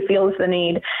anybody who feels the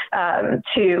need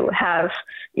to have,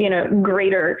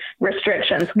 greater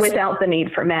restrictions without the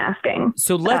need for masking.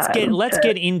 So let's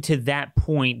get into that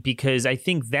point, because I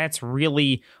think that's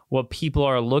really what people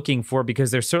are looking for,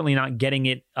 because they're certainly not getting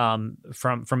it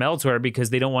from elsewhere, because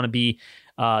they don't want to be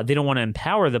they don't want to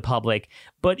empower the public.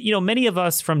 But, many of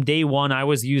us from day one, I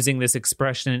was using this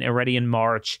expression already in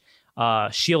March,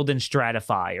 shield and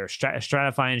stratify, or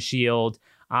stratify and shield.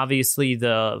 Obviously,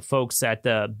 the folks at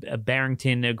the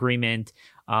Barrington Agreement,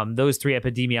 those three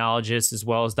epidemiologists, as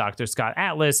well as Dr. Scott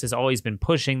Atlas, has always been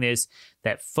pushing this,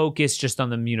 that focus just on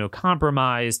the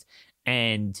immunocompromised,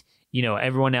 and,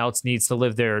 everyone else needs to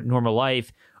live their normal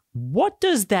life. What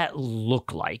does that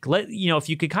look like? If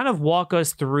you could kind of walk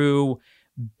us through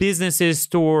businesses,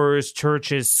 stores,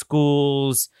 churches,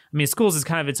 schools. I mean, schools is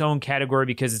kind of its own category,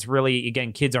 because it's really,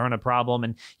 again, kids aren't a problem,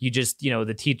 and you just, you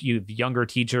have younger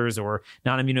teachers or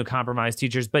non-immunocompromised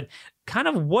teachers. But kind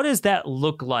of what does that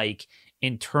look like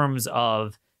in terms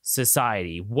of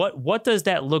society? What does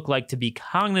that look like to be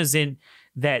cognizant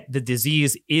that the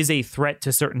disease is a threat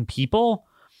to certain people,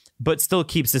 but still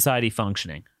keep society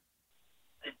functioning?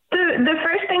 The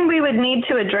first thing we would need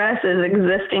to address is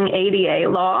existing ADA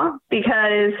law,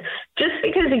 because just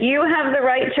because you have the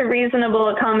right to reasonable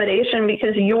accommodation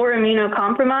because you're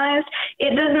immunocompromised,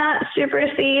 it does not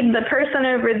supersede the person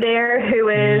over there who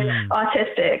is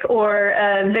autistic, or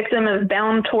a victim of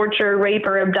bound torture, rape,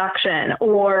 or abduction,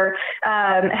 or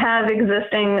have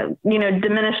existing,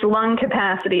 diminished lung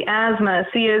capacity, asthma,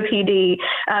 COPD.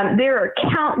 There are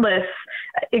countless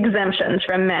exemptions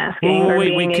from masking.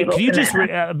 Could you just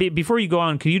before you go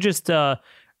on, could you just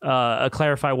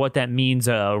clarify what that means?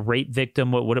 A rape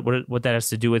victim, what that has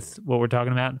to do with what we're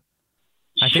talking about?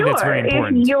 I think that's very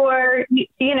important.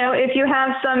 If you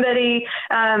have somebody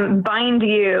bind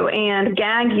you and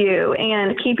gag you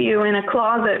and keep you in a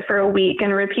closet for a week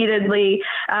and repeatedly,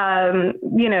 have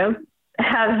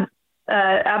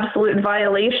absolute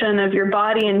violation of your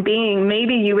body and being,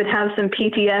 maybe you would have some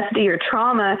PTSD or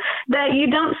trauma that you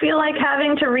don't feel like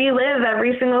having to relive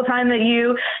every single time that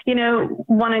you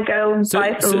want to go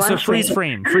buy some lunch. So freeze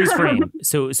frame.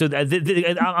 So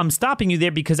I'm stopping you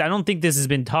there because I don't think this has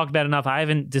been talked about enough. I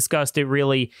haven't discussed it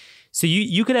really. So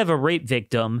you could have a rape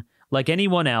victim like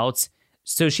anyone else.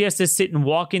 So she has to sit and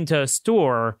walk into a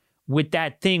store with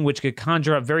that thing, which could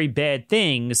conjure up very bad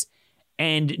things,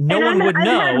 and no one would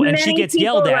know, and she gets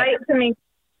yelled at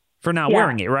for not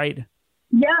wearing it, right?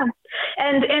 Yeah.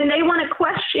 And they want to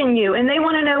question you, and they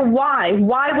want to know why.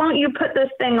 Why won't you put this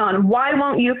thing on? Why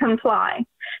won't you comply?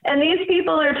 And these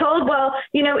people are told, well,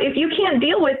 if you can't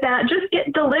deal with that, just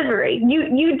get delivery.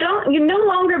 You no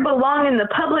longer belong in the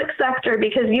public sector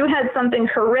because you had something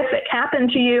horrific happen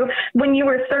to you when you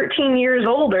were 13 years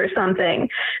old or something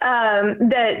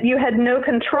that you had no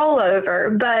control over.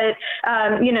 But,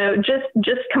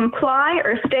 just comply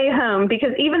or stay home,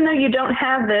 because even though you don't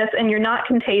have this and you're not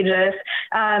contagious,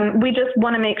 we just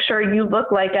want to make sure you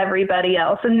look like everybody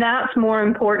else. And that's more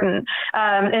important.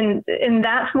 And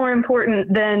that's more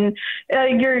important than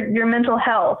your mental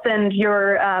health and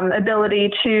your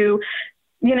ability to,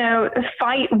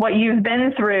 fight what you've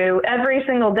been through every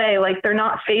single day. Like, they're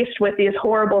not faced with these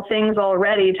horrible things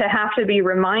already to have to be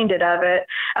reminded of it.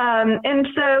 And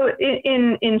so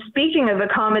in speaking of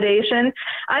accommodation,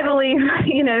 I believe,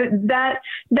 that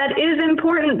is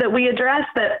important that we address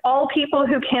that all people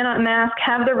who cannot mask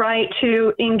have the right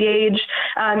to engage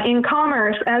in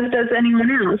commerce, as does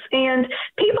anyone else. And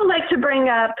people like to bring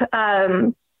up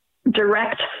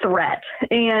direct threat.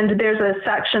 And there's a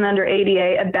section under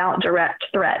ADA about direct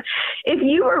threat. If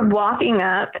you are walking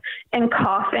up and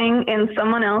coughing in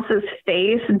someone else's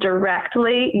face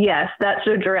directly, yes, that's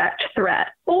a direct threat.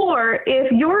 Or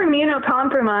if you're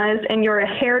immunocompromised and you're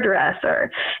a hairdresser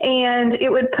and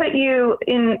it would put you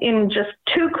in just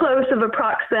too close of a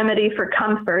proximity for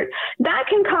comfort, that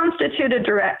can constitute a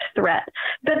direct threat.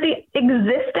 But the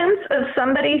existence of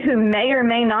somebody who may or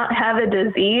may not have a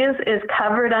disease is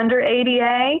covered under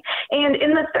ADA. And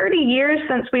in the 30 years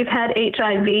since we've had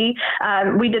HIV,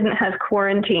 we didn't have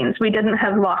quarantines. We didn't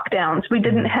have lockdowns. We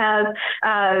didn't have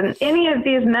any of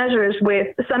these measures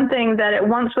with something that at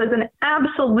once was an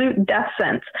absolute death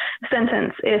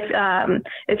sentence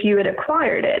if you had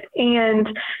acquired it. And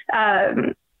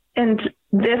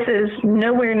this is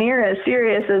nowhere near as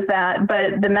serious as that,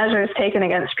 but the measures taken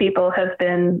against people have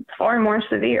been far more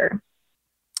severe.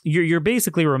 You're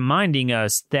basically reminding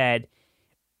us that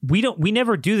we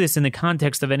never do this in the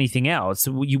context of anything else.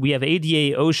 We have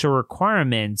ADA, OSHA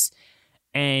requirements,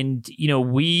 and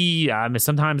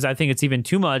sometimes I think it's even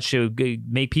too much to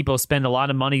make people spend a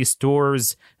lot of money,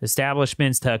 stores,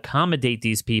 establishments, to accommodate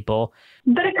these people.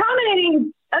 But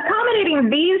accommodating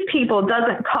these people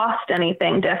doesn't cost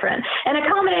anything different. And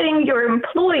accommodating your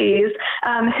employees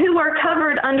who are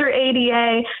covered under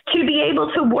ADA to be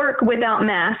able to work without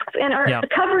masks and are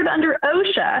covered under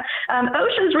OSHA.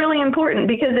 OSHA is really important,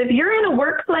 because if you're in a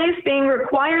workplace being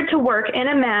required to work in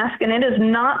a mask and it is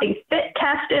not a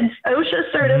fit-tested,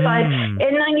 OSHA-certified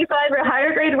N95 or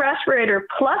higher grade respirator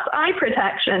plus eye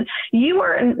protection, you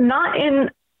are not in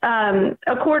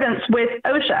accordance with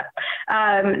OSHA.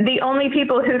 The only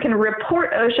people who can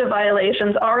report OSHA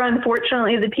violations are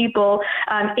unfortunately the people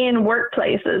in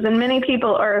workplaces. And many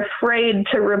people are afraid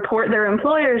to report their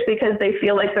employers because they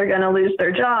feel like they're going to lose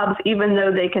their jobs, even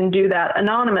though they can do that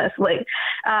anonymously.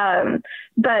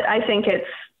 But I think it's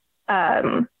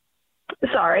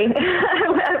sorry,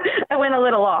 I went a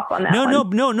little off on that.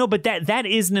 No, but that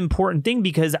is an important thing,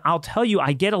 because I'll tell you,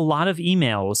 I get a lot of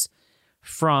emails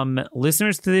from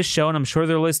listeners to this show, and I'm sure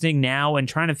they're listening now and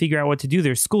trying to figure out what to do.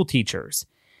 They're school teachers.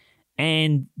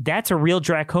 And that's a real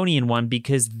draconian one,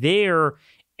 because A,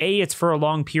 it's for a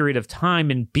long period of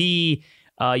time, and B,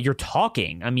 you're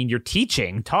talking. I mean, you're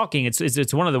talking.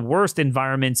 It's one of the worst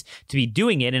environments to be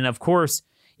doing it. And of course,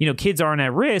 kids aren't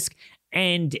at risk.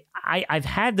 And I've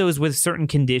had those with certain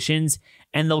conditions,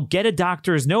 and they'll get a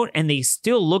doctor's note and they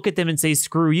still look at them and say,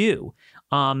 screw you.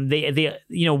 They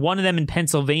one of them in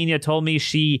Pennsylvania told me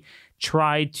she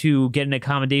tried to get an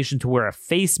accommodation to wear a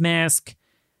face mask,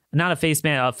 not a face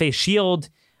mask, a face shield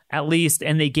at least,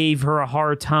 and they gave her a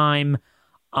hard time.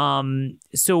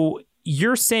 So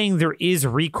you're saying there is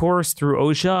recourse through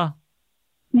OSHA?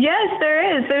 Yes,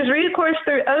 there is. There's recourse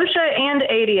through OSHA and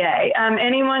ADA.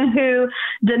 Anyone who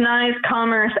denies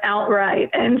commerce outright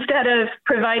instead of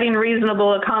providing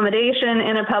reasonable accommodation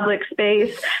in a public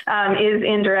space is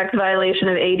in direct violation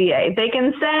of ADA. They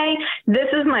can say, this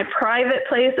is my private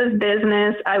place of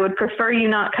business. I would prefer you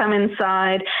not come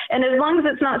inside. And as long as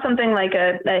it's not something like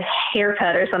a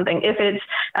haircut or something, if it's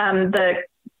the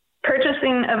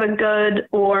purchasing of a good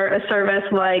or a service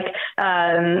like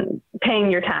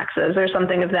paying your taxes or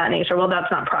something of that nature, well, that's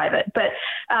not private. But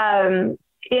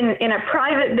in a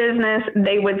private business,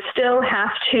 they would still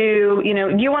have to,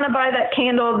 you want to buy that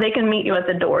candle, they can meet you at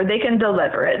the door. They can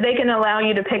deliver it. They can allow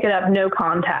you to pick it up, no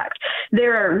contact.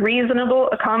 There are reasonable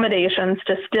accommodations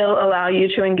to still allow you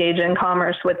to engage in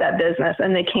commerce with that business,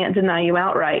 and they can't deny you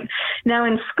outright. Now,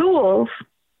 in schools,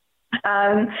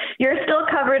 you're still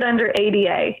covered under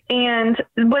ADA. And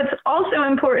what's also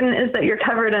important is that you're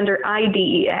covered under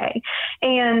IDEA.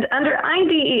 And under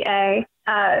IDEA,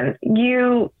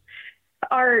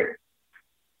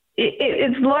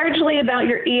 it's largely about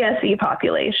your ESE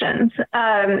populations.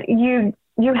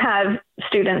 You have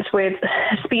students with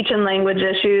speech and language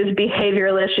issues,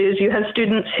 behavioral issues. You have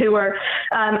students who are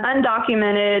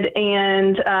undocumented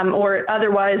and or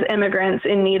otherwise immigrants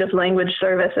in need of language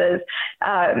services.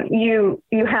 You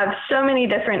have so many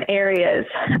different areas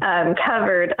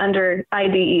covered under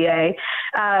IDEA.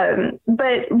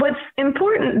 But what's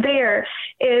important there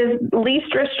is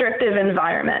least restrictive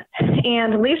environment.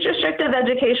 And least restrictive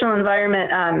educational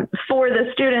environment for the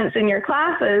students in your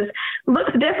classes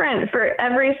looks different for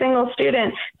every single student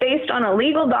based on a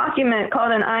legal document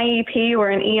called an IEP or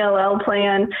an ELL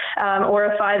plan or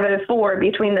a 504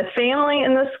 between the family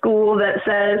and the school that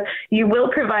says you will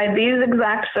provide these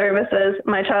exact services.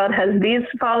 My child has these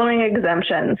following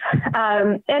exemptions.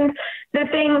 And the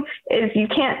thing is you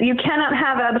cannot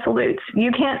have absolutes.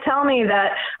 You can't tell me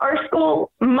that our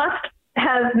school must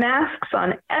have masks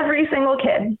on every single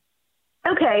kid.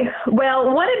 Okay,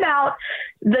 well, what about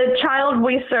the child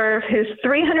we serve who's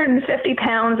 350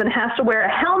 pounds and has to wear a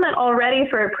helmet already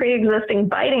for a pre-existing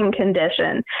biting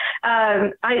condition?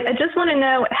 I just want to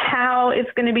know how it's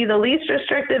going to be the least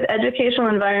restrictive educational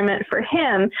environment for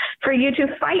him, for you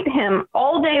to fight him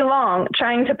all day long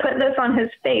trying to put this on his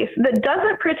face that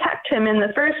doesn't protect him in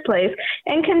the first place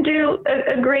and can do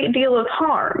a great deal of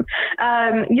harm.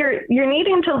 You're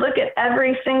needing to look at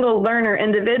every single learner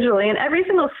individually and every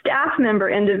single staff member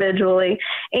individually,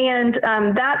 and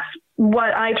that's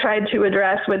what I tried to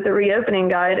address with the reopening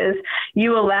guide is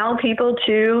you allow people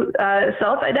to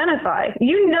self-identify.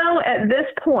 You know at this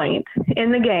point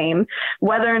in the game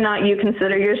whether or not you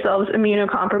consider yourselves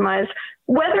immunocompromised,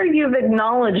 whether you've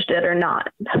acknowledged it or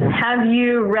not. Have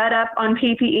you read up on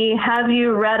PPE? Have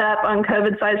you read up on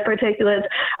COVID-sized particulates?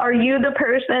 Are you the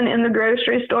person in the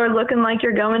grocery store looking like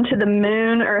you're going to the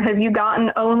moon, or have you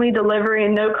gotten only delivery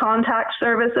and no contact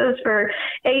services for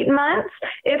 8 months?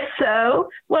 If so,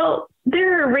 well,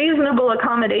 there are reasonable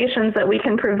accommodations that we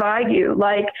can provide you,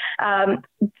 like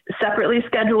separately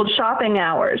scheduled shopping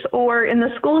hours, or in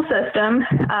the school system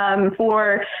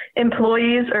for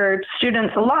employees or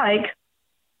students alike,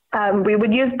 we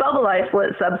would use bubble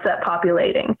isolate subset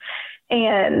populating.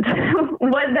 And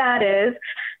what that is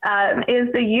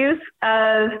the use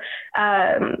of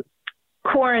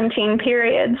quarantine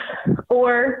periods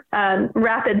or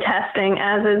rapid testing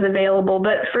as is available.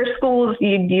 But for schools,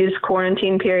 you'd use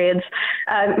quarantine periods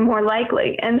more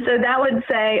likely. And so that would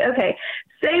say, okay,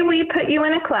 say we put you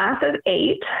in a class of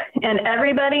 8 and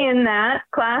everybody in that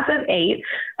class of 8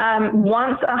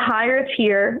 wants a higher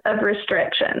tier of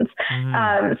restrictions.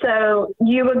 So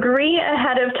you agree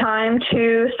ahead of time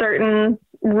to certain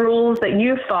rules that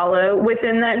you follow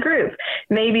within that group.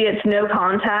 Maybe it's no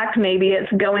contact. Maybe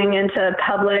it's going into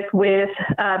public with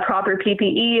proper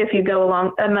PPE if you go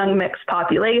among mixed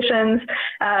populations.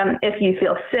 If you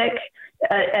feel sick,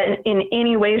 in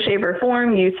any way, shape, or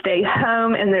form, you stay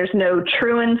home and there's no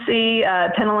truancy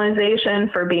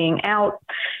penalization for being out.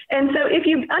 And so if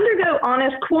you undergo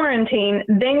honest quarantine,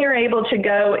 then you're able to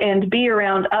go and be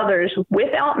around others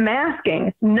without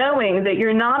masking, knowing that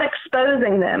you're not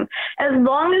exposing them, as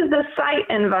long as the site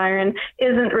environment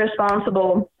isn't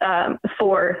responsible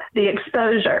for the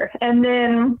exposure. And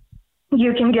then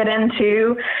you can get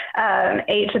into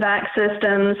HVAC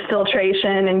systems,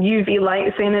 filtration, and UV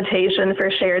light sanitation for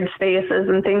shared spaces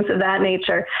and things of that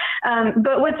nature.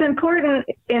 But what's important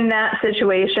in that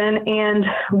situation and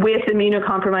with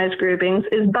immunocompromised groupings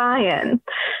is buy-in.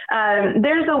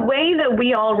 There's a way that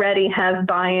we already have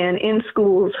buy-in in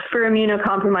schools for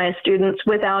immunocompromised students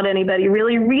without anybody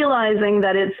really realizing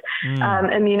that it's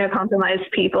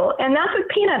immunocompromised people, and that's with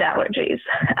peanut allergies.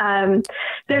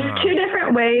 There's two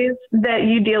different ways that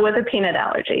you deal with a peanut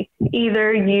allergy.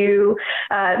 Either you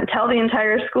tell the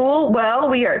entire school, well,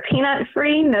 we are peanut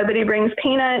free, nobody brings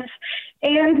peanuts,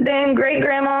 and then great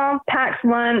grandma packs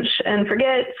lunch and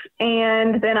forgets,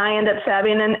 and then I end up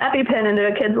stabbing an EpiPen into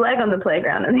a kid's leg on the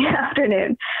playground in the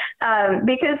afternoon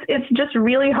because it's just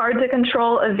really hard to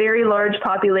control a very large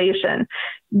population.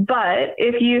 But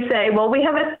if you say, well, we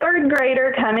have a third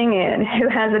grader coming in who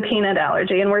has a peanut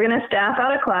allergy and we're going to staff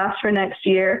out a class for next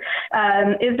year,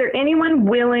 is there anyone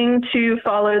willing to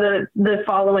follow the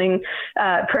following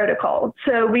protocol?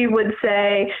 So we would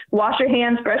say, wash your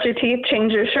hands, brush your teeth,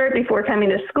 change your shirt before coming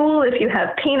to school. If you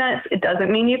have peanuts, it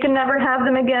doesn't mean you can never have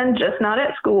them again, just not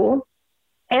at school.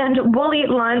 And we'll eat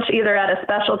lunch either at a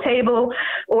special table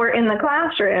or in the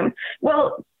classroom.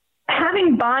 Well,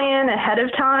 having buy-in ahead of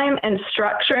time and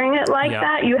structuring it like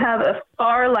that, you have a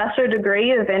far lesser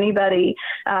degree of anybody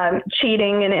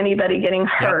cheating and anybody getting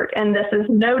hurt. And this is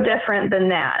no different than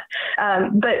that.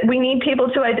 But we need people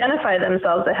to identify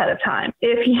themselves ahead of time.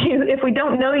 If we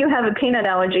don't know you have a peanut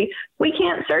allergy, we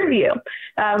can't serve you.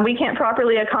 We can't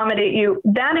properly accommodate you.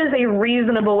 That is a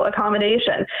reasonable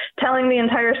accommodation. Telling the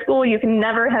entire school you can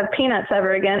never have peanuts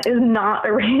ever again is not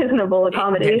a reasonable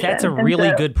accommodation. That's a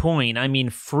really good point. I mean,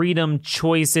 freedom,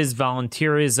 choices,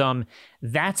 volunteerism,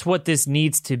 that's what this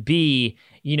needs to be,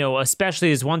 you know,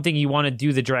 especially as one thing you want to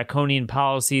do the draconian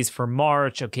policies for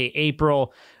March, okay,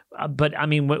 April. But I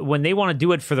mean, when they want to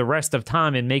do it for the rest of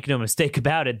time, and make no mistake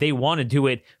about it, they want to do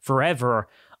it forever.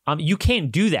 You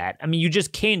can't do that. I mean, you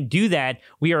just can't do that.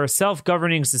 We are a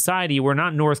self-governing society. We're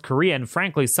not North Korea. And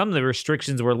frankly, some of the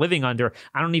restrictions we're living under,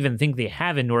 I don't even think they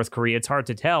have in North Korea. It's hard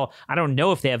to tell. I don't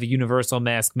know if they have a universal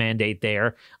mask mandate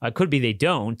there. Could be they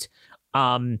don't.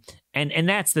 And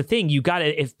that's the thing. You got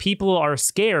to, if people are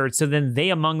scared, so then they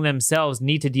among themselves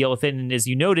need to deal with it. And as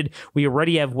you noted, we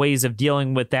already have ways of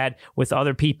dealing with that with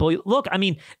other people. Look, I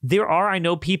mean, I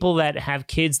know people that have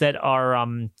kids that are,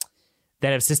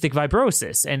 that have cystic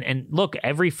fibrosis. And look,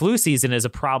 every flu season is a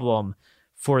problem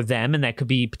for them, and that could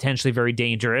be potentially very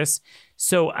dangerous.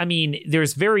 So, I mean,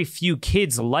 there's very few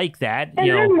kids like that. And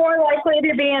they're more likely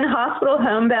to be in hospital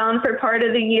homebound for part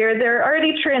of the year. There are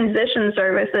already transition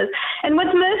services. And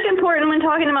what's most important when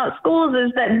talking about schools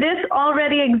is that this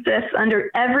already exists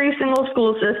under every single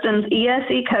school system's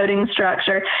ESE coding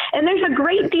structure. And there's a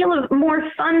great deal of more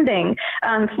funding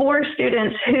for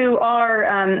students who are,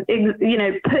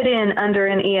 put in under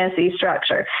an ESE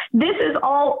structure. This is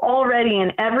all already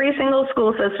in every single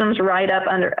school system's write-up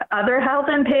under other health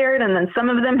impaired, and then some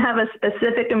of them have a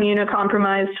specific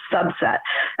immunocompromised subset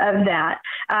of that.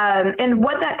 And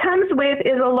what that comes with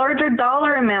is a larger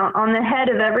dollar amount on the head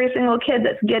of every single kid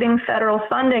that's getting federal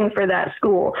funding for that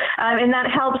school. And that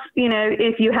helps,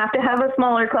 if you have to have a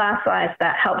smaller class size,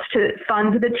 that helps to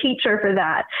fund the teacher for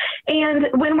that. And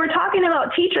when we're talking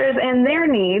about teachers and their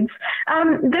needs,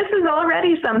 this is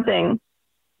already something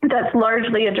that's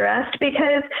largely addressed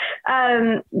because,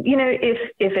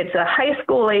 if it's a high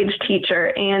school age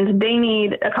teacher and they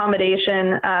need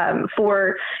accommodation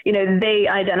for, they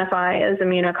identify as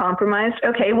immunocompromised,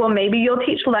 okay, well, maybe you'll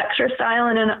teach lecture style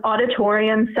in an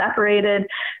auditorium separated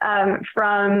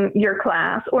from your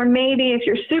class. Or maybe if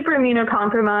you're super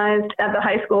immunocompromised at the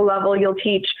high school level, you'll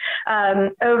teach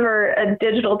over a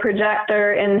digital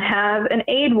projector and have an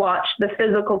aide watch the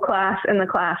physical class in the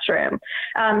classroom.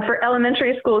 For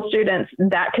elementary school students,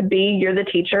 that could be you're the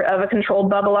teacher of a controlled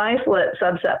bubble isolate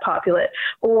subset populate,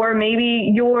 or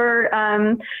maybe you're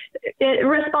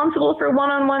responsible for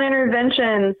one-on-one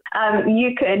interventions.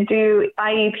 You could do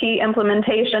IEP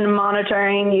implementation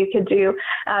monitoring. You could do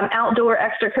outdoor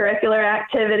extracurricular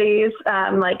activities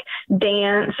like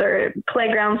dance or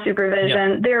playground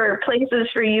supervision. Yep. There are places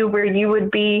for you where you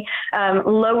would be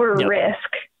lower risk.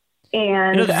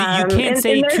 And you can't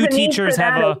say two teachers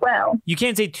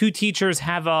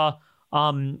have a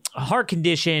heart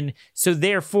condition, so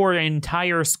therefore an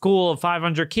entire school of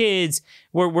 500 kids,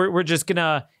 we're just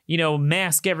gonna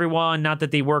mask everyone. Not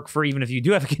that they work for, even if you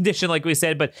do have a condition like we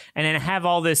said, but and then have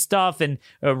all this stuff and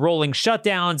rolling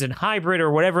shutdowns and hybrid or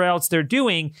whatever else they're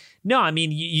doing. No, I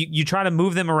mean you try to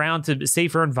move them around to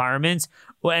safer environments.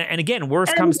 Well, and again,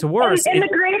 worst comes to worst. And the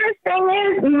greater thing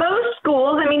is, most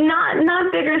schools, I mean,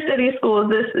 not bigger city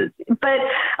schools, but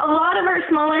a lot of our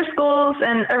smaller schools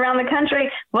and around the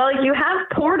country, well, you have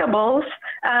portables,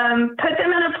 put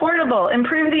them in a portable,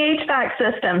 improve the HVAC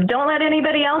system. Don't let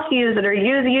anybody else use it, or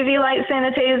use UV light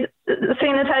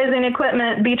sanitizing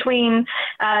equipment between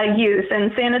use,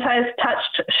 and sanitize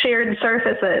touched shared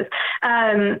surfaces.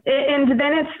 And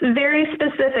then it's very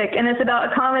specific, and it's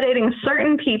about accommodating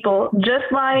certain people, just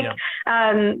like,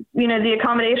 the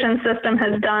accommodation system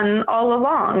has done all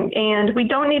along, and we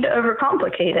don't need to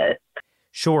overcomplicate it.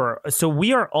 Sure. So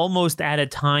we are almost out of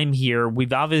time here.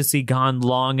 We've obviously gone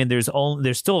long, and there's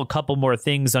still a couple more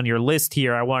things on your list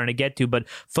here I wanted to get to. But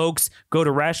folks, go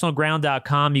to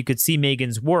rationalground.com. You could see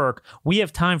Megan's work. We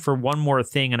have time for one more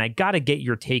thing, and I got to get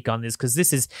your take on this because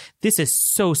this is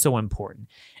so important.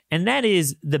 And that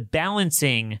is the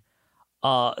balancing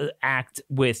act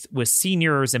with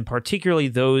seniors and particularly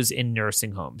those in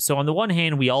nursing homes. So on the one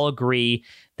hand, we all agree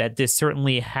that this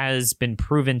certainly has been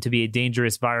proven to be a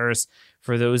dangerous virus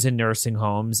for those in nursing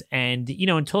homes. And,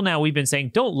 until now, we've been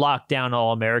saying, don't lock down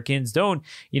all Americans. Don't,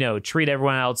 treat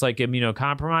everyone else like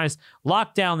immunocompromised.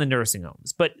 Lock down the nursing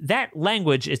homes. But that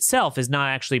language itself is not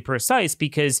actually precise,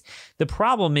 because the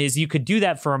problem is you could do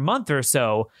that for a month or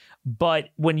so. But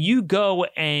when you go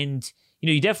and,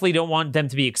 you definitely don't want them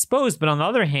to be exposed. But on the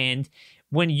other hand,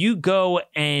 when you go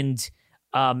and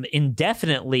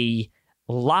indefinitely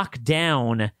lock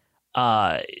down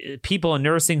people in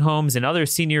nursing homes and other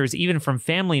seniors, even from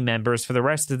family members, for the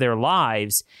rest of their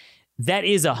lives, that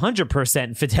is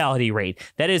 100% fatality rate.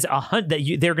 That is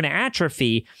they're going to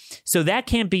atrophy. So that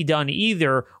can't be done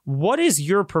either. What is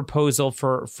your proposal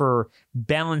for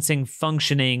balancing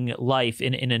functioning life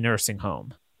in a nursing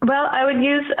home? Well, I would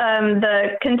use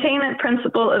the containment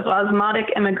principle of osmotic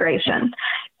immigration.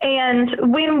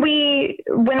 And when we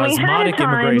had a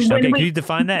time, immigration. Okay, can you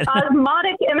define that?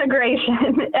 Osmotic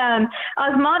immigration.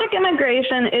 Osmotic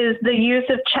immigration is the use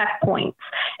of checkpoints.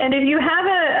 And if you have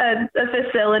a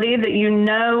facility that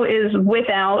is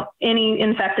without any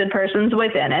infected persons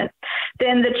within it,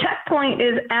 then the checkpoint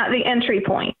is at the entry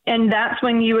point. And that's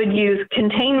when you would use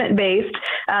containment-based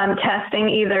testing,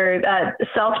 either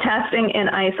self-testing in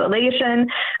isolation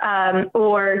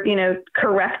or,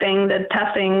 correcting the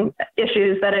testing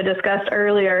issues that I discussed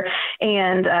earlier,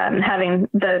 and having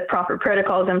the proper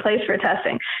protocols in place for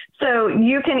testing. So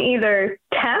you can either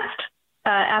test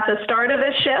at the start of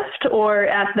a shift or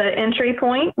at the entry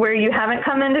point where you haven't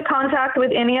come into contact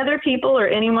with any other people or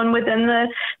anyone within the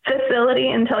facility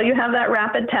until you have that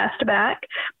rapid test back.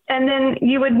 And then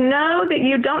you would know that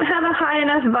you don't have a high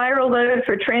enough viral load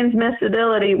for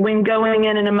transmissibility when going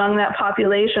in and among that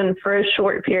population for a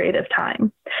short period of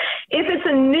time. If it's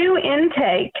a new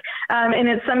intake and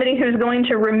it's somebody who's going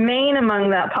to remain among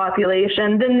that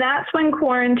population, then that's when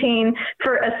quarantine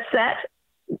for a set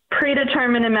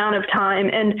predetermined amount of time.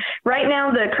 And right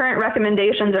now, the current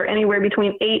recommendations are anywhere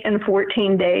between 8 and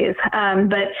 14 days.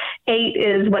 But 8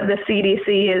 is what the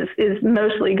CDC is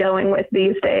mostly going with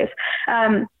these days.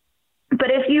 But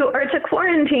if you are to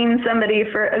quarantine somebody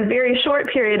for a very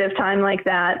short period of time like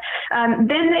that,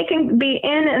 then they can be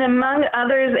in and among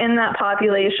others in that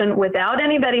population without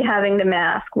anybody having to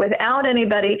mask, without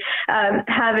anybody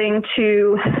having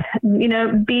to,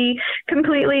 be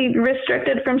completely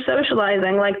restricted from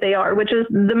socializing like they are, which is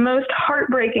the most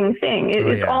heartbreaking thing.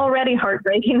 It's already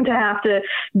heartbreaking to have to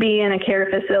be in a care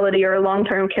facility or a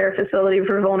long-term care facility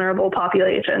for vulnerable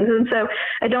populations. And so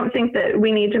I don't think that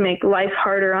we need to make life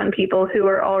harder on people who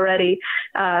are already,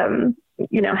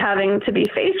 having to be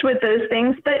faced with those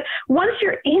things. But once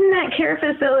you're in that care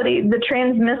facility, the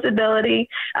transmissibility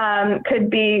could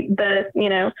be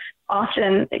the,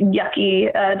 often yucky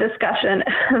discussion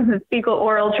of fecal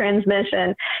oral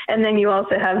transmission. And then you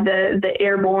also have the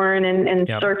airborne and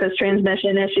surface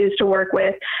transmission issues to work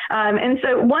with. And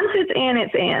so once it's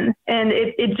in, and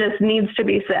it just needs to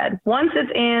be said. Once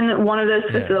it's in one of those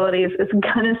facilities, it's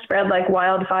going to spread like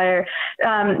wildfire,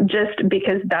 just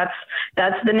because that's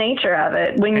the nature of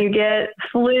it. When you get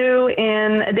flu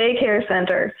in a daycare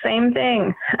center, same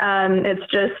thing.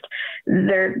 It's just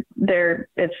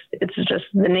it's just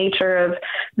the nature of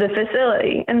the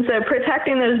facility. And so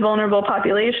protecting those vulnerable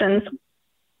populations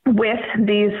with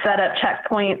these setup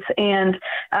checkpoints and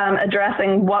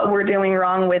addressing what we're doing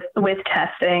wrong with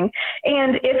testing.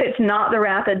 And if it's not the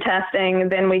rapid testing,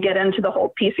 then we get into the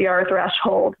whole PCR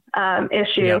threshold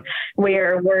issue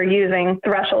where we're using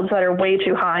thresholds that are way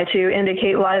too high to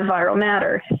indicate live viral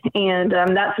matter. And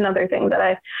that's another thing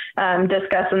that I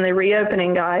discuss in the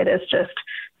reopening guide, is just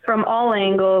from all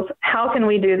angles, how can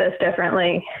we do this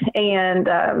differently? And,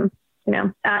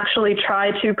 actually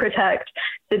try to protect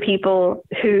the people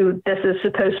who this is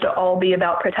supposed to all be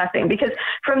about protecting. Because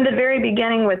from the very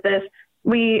beginning with this,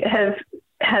 we have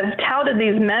touted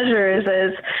these measures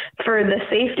as for the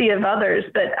safety of others,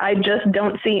 but I just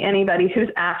don't see anybody who's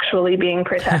actually being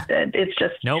protected. It's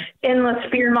just endless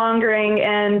fear mongering.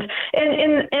 And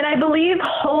I believe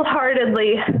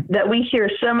wholeheartedly that we hear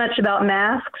so much about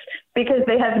masks because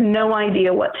they have no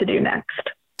idea what to do next.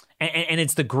 And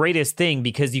it's the greatest thing,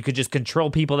 because you could just control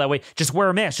people that way. Just wear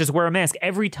a mask. Just wear a mask.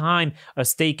 Every time a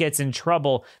state gets in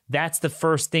trouble, that's the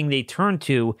first thing they turn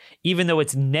to, even though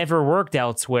it's never worked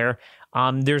elsewhere.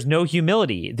 There's no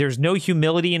humility. There's no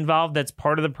humility involved. That's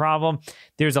part of the problem.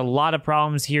 There's a lot of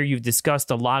problems here. You've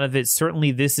discussed a lot of it.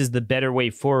 Certainly, this is the better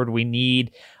way forward. We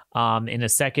need in a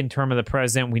second term of the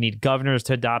president. We need governors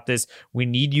to adopt this. We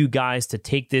need you guys to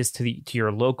take this to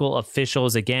your local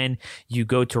officials. Again, you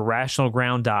go to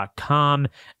rationalground.com,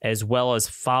 as well as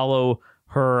follow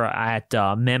her at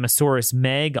Mamasaurus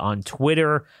Meg on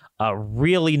Twitter.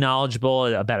 Really knowledgeable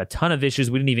about a ton of issues.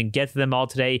 We didn't even get to them all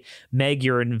today. Meg,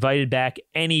 you're invited back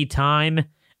anytime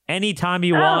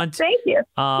you want. Thank you.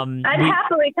 I'd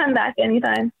happily come back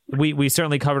anytime. We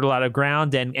certainly covered a lot of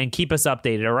ground, and keep us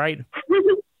updated, all right?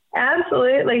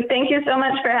 Absolutely. Thank you so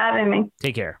much for having me.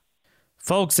 Take care.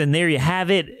 Folks, and there you have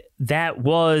it. That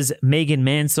was Megan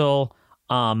Mansell,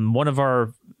 one of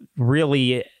our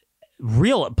real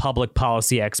public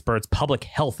policy experts, public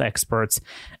health experts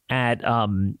at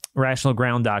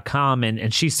rationalground.com.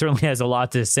 And she certainly has a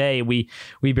lot to say. We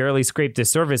barely scraped the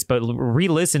surface, but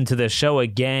re-listen to the show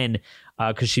again,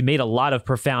 because she made a lot of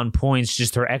profound points.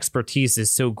 Just her expertise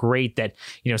is so great that,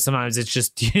 sometimes it's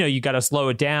just, you got to slow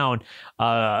it down.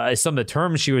 Some of the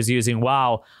terms she was using,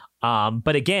 wow.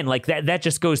 But again, like that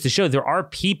just goes to show there are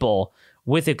people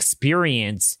with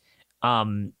experience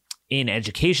in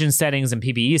education settings and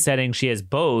PPE settings. She has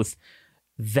both,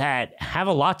 that have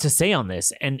a lot to say on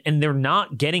this, and they're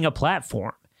not getting a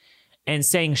platform. And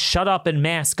saying shut up and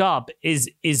mask up is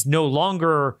no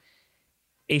longer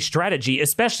a strategy,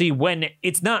 especially when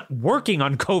it's not working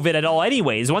on COVID at all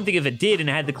anyways. One thing if it did and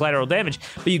had the collateral damage,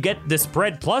 but you get the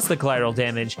spread plus the collateral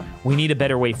damage. We need a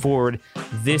better way forward.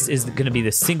 This is going to be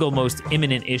the single most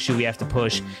imminent issue we have to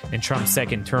push in Trump's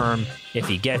second term. If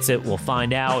he gets it, we'll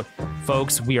find out.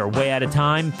 Folks, we are way out of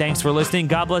time. Thanks for listening.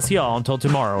 God bless you all. Until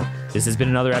tomorrow, this has been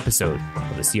another episode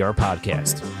of the CR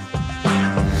Podcast.